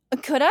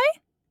 could I?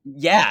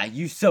 Yeah,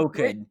 you so Re-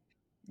 could.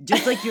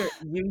 Just like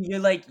you're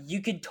like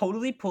you could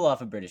totally pull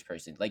off a British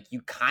person. Like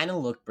you kind of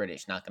look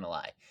British, not gonna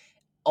lie.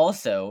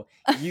 Also,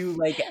 you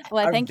like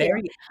Well, are thank you.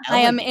 very I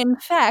am elegant. in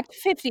fact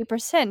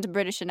 50%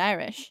 British and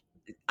Irish.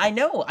 I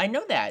know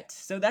that.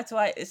 So that's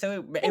why.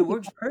 So it Thank you,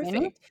 works Penny.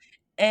 perfect.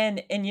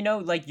 And you know,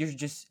 like you're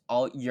just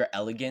all your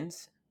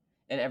elegance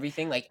and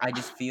everything. Like I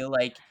just feel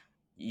like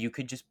you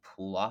could just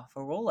pull off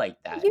a role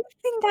like that. You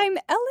think I'm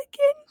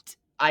elegant?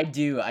 I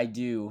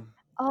do.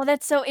 Oh,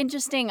 that's so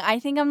interesting. I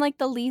think I'm like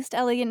the least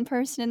elegant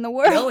person in the No,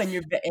 world.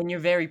 and you're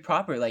very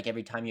proper. Like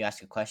every time you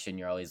ask a question,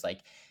 you're always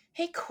like,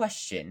 "Hey,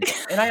 question."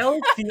 And I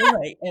always feel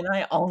like, and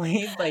I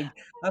always like,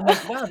 I'm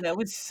like, wow, that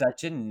was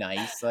such a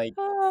nice like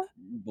Ah.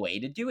 way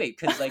to do it.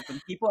 Because like when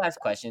people ask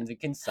questions,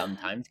 it can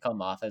sometimes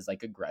come off as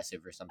like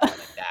aggressive or something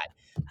like that.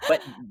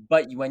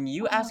 But when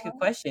you ask a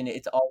question,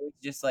 it's always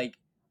just like,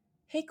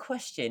 "Hey,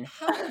 question,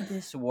 how would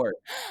this work?"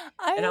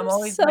 I And I'm am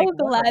always so like,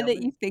 wow, glad that that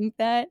was you think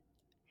that.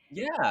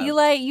 yeah.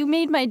 You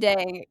made my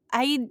day.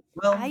 I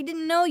Well,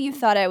 didn't know you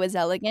thought I was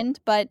elegant,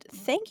 but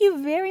thank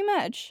you very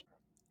much.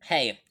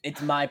 hey,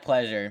 it's my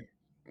pleasure.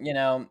 You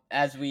know,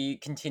 as we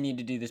continue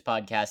to do this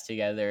podcast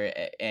together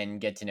and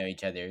get to know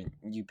each other,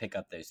 you pick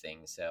up those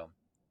things. So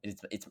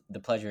it's the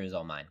pleasure is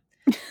all mine.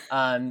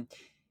 Um,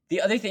 the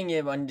other thing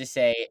I wanted to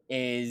say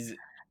is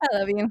I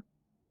love you.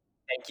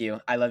 thank you.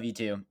 I love you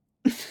too.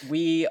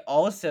 We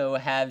also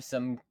have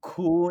some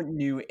cool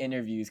new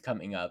interviews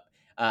coming up.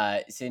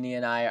 Sydney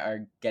and I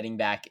are getting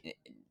back,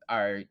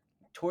 are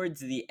towards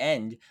the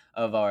end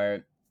of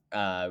our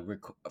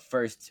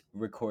first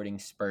recording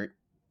spurt.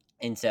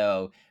 And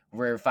so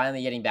we're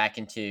finally getting back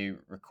into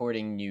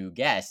recording new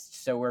guests.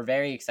 So we're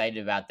very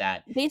excited about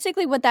that.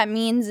 Basically, what that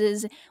means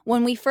is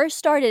when we first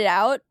started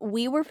out,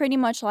 we were pretty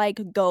much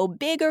like, go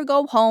big or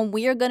go home.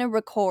 We are going to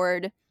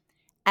record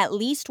at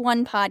least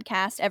one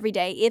podcast every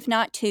day, if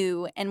not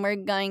two. And we're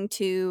going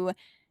to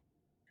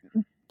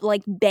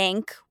like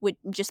bank with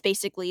just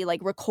basically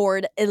like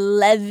record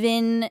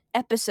 11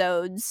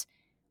 episodes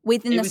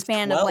within It the was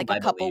span of 12, like a I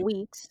couple believe.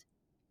 weeks.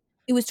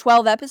 It was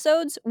 12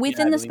 episodes Yeah,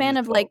 within I the believe it span was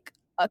of 12. like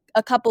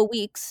a couple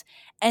weeks.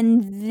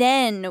 And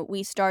then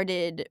we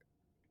started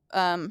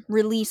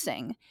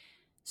releasing.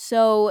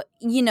 So,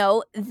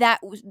 that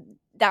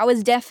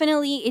was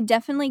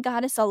definitely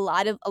got us a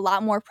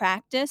lot more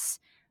practice.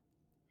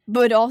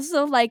 But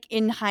also, like,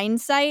 in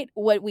hindsight,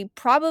 what we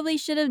probably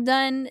should have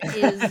done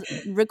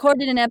is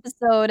recorded an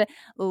episode,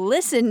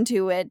 listened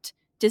to it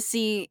to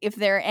see if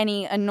there are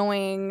any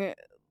annoying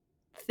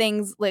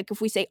things, like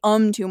if we say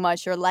too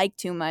much or like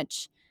too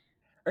much.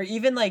 Or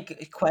even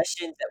like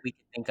questions that we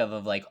could think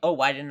of like, oh,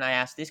 why didn't I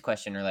ask this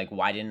question? Or like,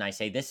 why didn't I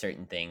say this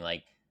certain thing?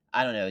 Like,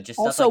 I don't know, just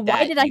stuff Also, like why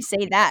that. did I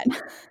say that?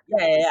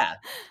 Yeah.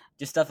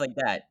 Just stuff like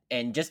that.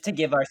 And just to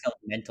give ourselves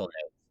mental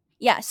notes.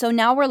 Yeah, so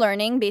now we're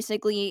learning.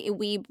 Basically,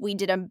 we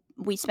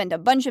spent a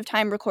bunch of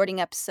time recording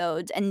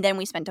episodes, and then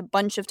we spent a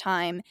bunch of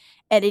time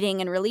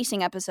editing and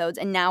releasing episodes,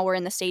 and now we're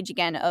in the stage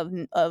again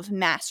of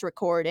mass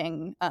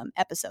recording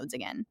episodes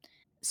again.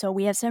 So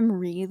we have some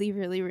really,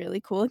 really, really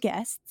cool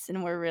guests,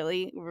 and we're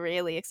really,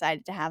 really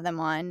excited to have them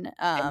on.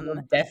 And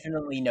you'll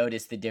definitely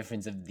notice the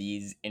difference of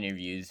these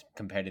interviews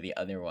compared to the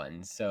other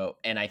ones. So,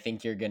 and I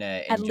think you're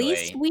gonna At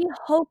least enjoy. we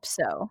hope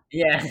so.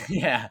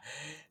 Yeah,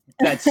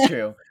 that's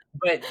true.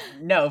 But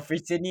no, for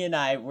Sydney and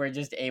I, we're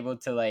just able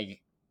to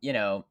like,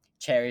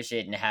 cherish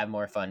it and have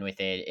more fun with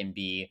it and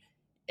be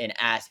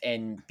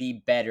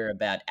better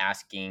about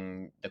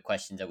asking the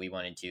questions that we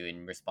wanted to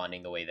and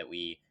responding the way that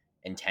we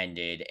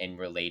intended and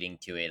relating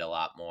to it a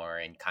lot more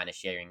and kind of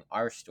sharing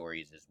our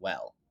stories as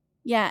well.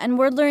 Yeah, and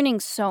we're learning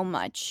so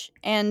much.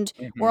 And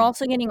we're Mhm.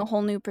 also getting a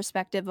whole new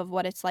perspective of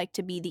what it's like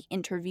to be the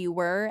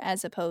interviewer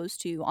as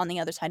opposed to on the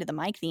other side of the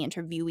mic, the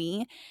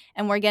interviewee.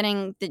 And we're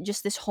getting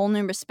just this whole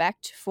new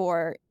respect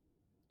for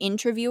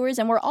interviewers.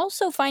 And we're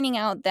also finding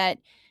out that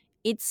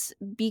it's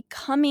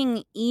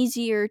becoming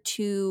easier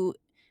to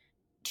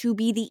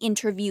be the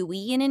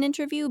interviewee in an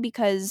interview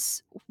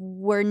because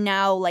we're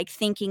now like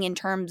thinking in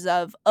terms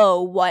of,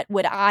 oh, what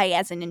would I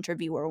as an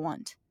interviewer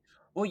want?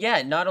 Well,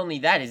 yeah, not only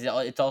that,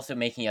 it's also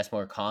making us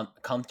more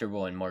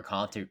comfortable and more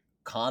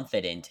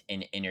confident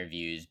in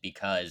interviews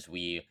because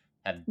we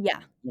have,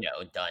 Yeah.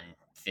 done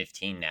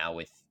 15 now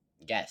with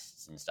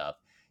guests and stuff.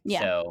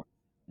 Yeah. So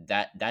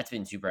that's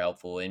been super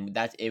helpful, and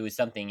it was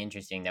something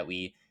interesting that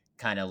we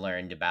kind of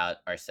learned about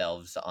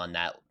ourselves on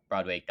that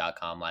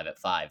Broadway.com live at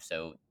 5.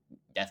 So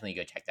definitely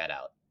go check that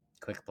out.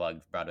 Quick plug,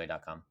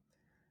 Broadway.com.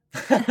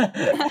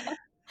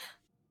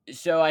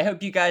 So I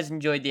hope you guys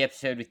enjoyed the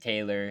episode with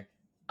Taylor.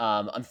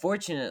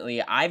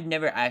 Unfortunately, I've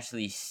never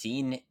actually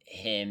seen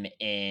him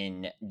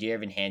in Dear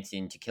Evan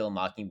Hansen, To Kill a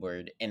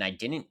Mockingbird, and I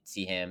didn't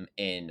see him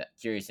in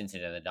Curious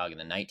Incident of the Dog in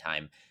the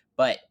Nighttime,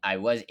 but I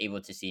was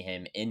able to see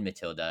him in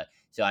Matilda.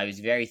 So I was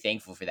very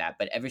thankful for that.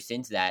 But ever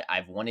since that,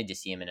 I've wanted to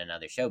see him in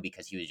another show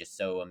because he was just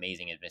so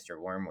amazing as Mr.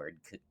 Wormwood,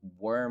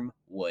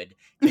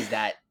 because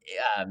that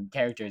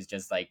character is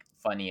just like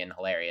funny and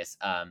hilarious.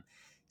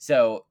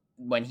 So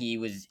when he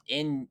was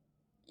in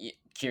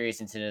Curious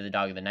Incident of the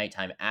Dog of the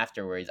Nighttime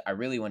afterwards, I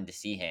really wanted to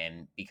see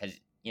him because,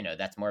 you know,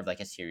 that's more of like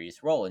a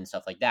serious role and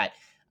stuff like that.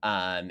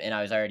 And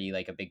I was already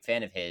like a big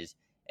fan of his.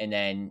 And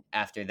then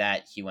after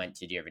that, he went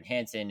to Dear Evan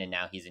Hansen, and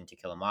now he's in To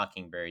Kill a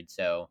Mockingbird.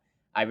 So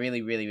I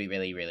really, really,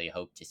 really, really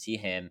hope to see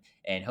him.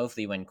 And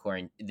hopefully when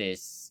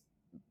this,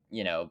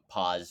 you know,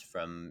 pause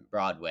from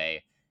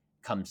Broadway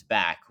comes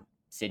back,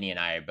 Sydney and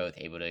I are both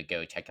able to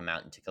go check him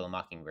out in To Kill a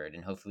Mockingbird.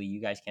 And hopefully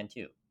you guys can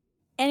too.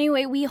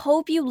 Anyway, we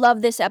hope you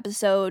love this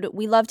episode.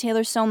 We love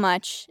Taylor so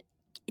much.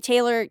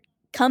 Taylor,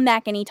 come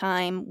back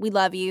anytime. We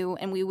love you,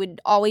 and you were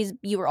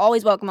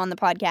always welcome on the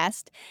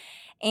podcast.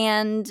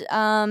 And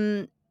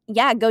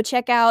yeah, go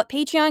check out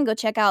Patreon, go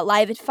check out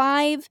Live at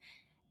 5.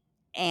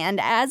 And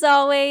as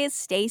always,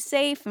 stay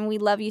safe, and we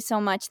love you so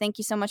much. Thank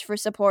you so much for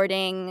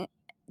supporting.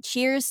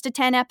 Cheers to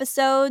 10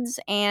 episodes,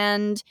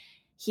 and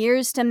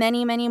here's to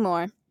many, many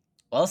more.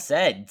 Well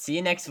said. See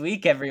you next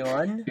week,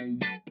 everyone.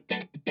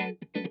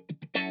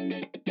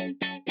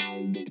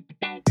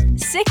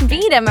 Sick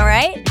beat, am I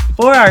right?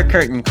 For our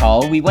curtain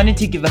call, we wanted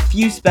to give a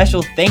few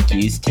special thank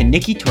yous to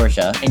Nikki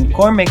Torsha and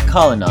Cormac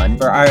Cullinan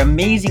for our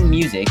amazing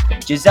music,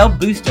 Giselle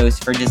Bustos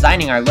for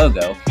designing our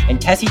logo,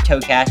 and Tessie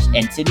Tokash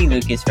and Sydney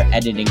Lucas for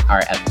editing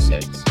our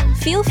episodes.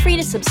 Feel free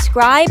to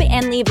subscribe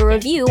and leave a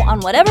review on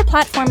whatever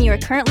platform you are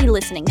currently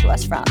listening to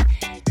us from.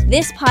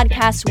 This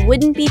podcast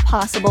wouldn't be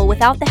possible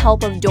without the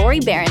help of Dory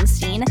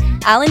Berenstein,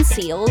 Alan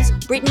Seals,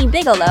 Brittany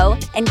Bigelow,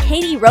 and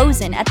Katie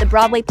Rosen at the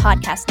Broadway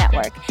Podcast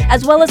Network,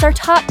 as well as our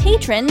top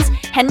patrons,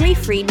 Henry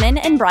Friedman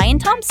and Brian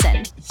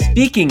Thompson.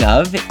 Speaking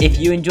of, if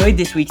you enjoyed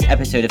this week's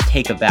episode of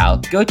Take a Bow,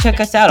 go check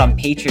us out on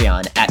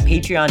Patreon at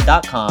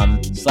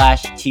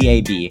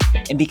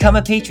patreon.com/TAB and become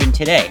a patron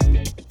today.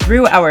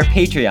 Through our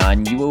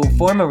Patreon, you will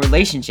form a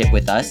relationship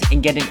with us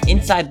and get an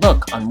inside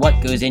look on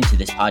what goes into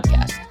this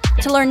podcast.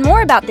 To learn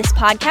more about this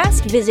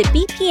podcast, visit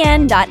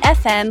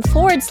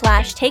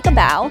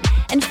bpn.fm/takeabow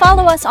and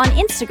follow us on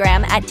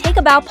Instagram at Take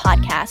a Bow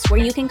Podcast, where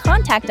you can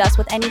contact us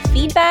with any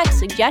feedback,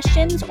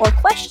 suggestions, or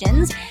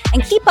questions,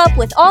 and keep up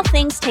with all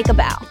things Take a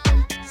Bow.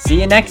 See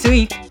you next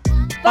week.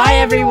 Bye,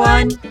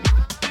 everyone.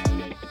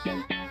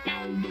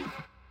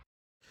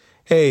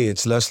 Hey,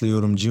 it's Leslie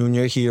Odom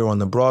Jr. here on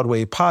the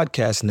Broadway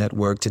Podcast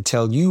Network to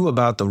tell you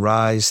about the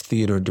Rise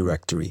Theater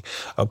Directory,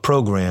 a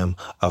program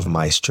of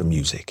Maestro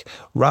Music.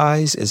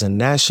 Rise is a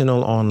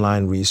national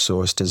online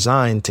resource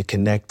designed to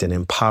connect and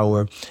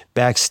empower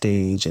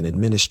backstage and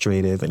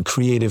administrative and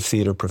creative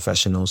theater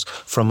professionals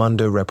from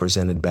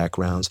underrepresented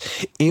backgrounds.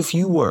 If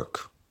you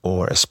work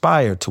or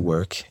aspire to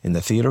work in the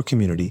theater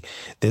community,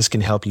 this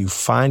can help you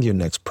find your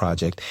next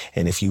project.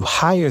 And if you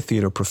hire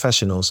theater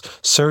professionals,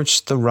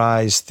 search the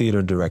Rise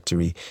Theater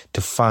Directory to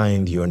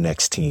find your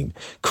next team.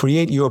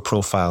 Create your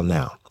profile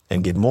now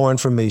and get more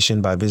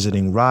information by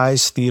visiting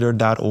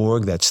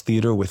risetheater.org. That's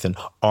theater with an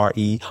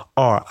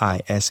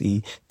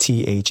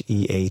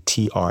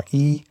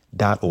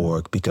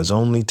RERISETHEATRE.org, because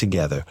only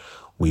together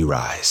we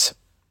rise.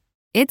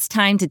 It's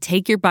time to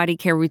take your body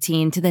care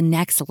routine to the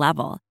next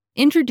level.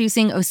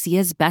 Introducing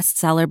Osea's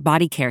bestseller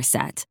body care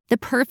set, the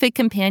perfect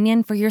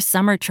companion for your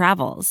summer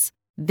travels.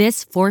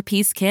 This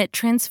 4-piece kit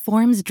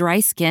transforms dry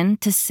skin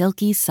to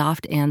silky,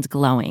 soft, and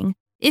glowing.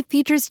 It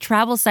features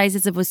travel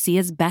sizes of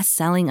Osea's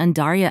best-selling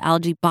Undaria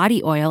algae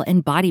body oil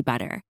and body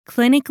butter,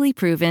 clinically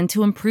proven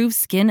to improve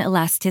skin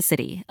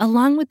elasticity,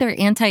 along with their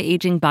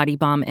anti-aging body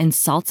balm and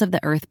salts of the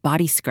earth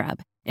body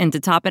scrub. And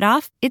to top it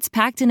off, it's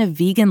packed in a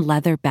vegan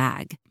leather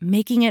bag,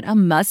 making it a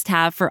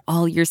must-have for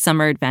all your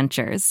summer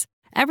adventures.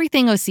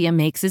 Everything Osea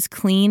makes is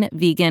clean,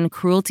 vegan,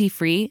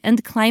 cruelty-free,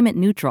 and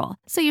climate-neutral,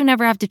 so you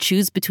never have to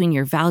choose between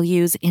your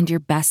values and your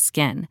best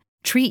skin.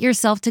 Treat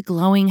yourself to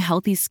glowing,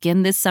 healthy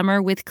skin this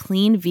summer with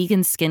clean,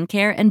 vegan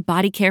skincare and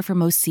body care from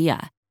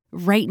Osea.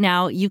 Right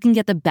now, you can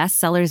get the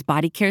bestsellers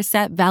body care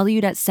set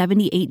valued at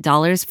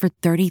 $78 for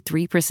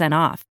 33%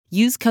 off.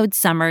 Use code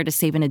SUMMER to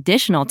save an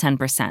additional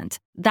 10%.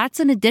 That's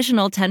an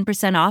additional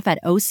 10% off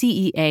at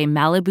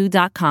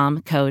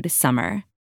OseaMalibu.com, code SUMMER.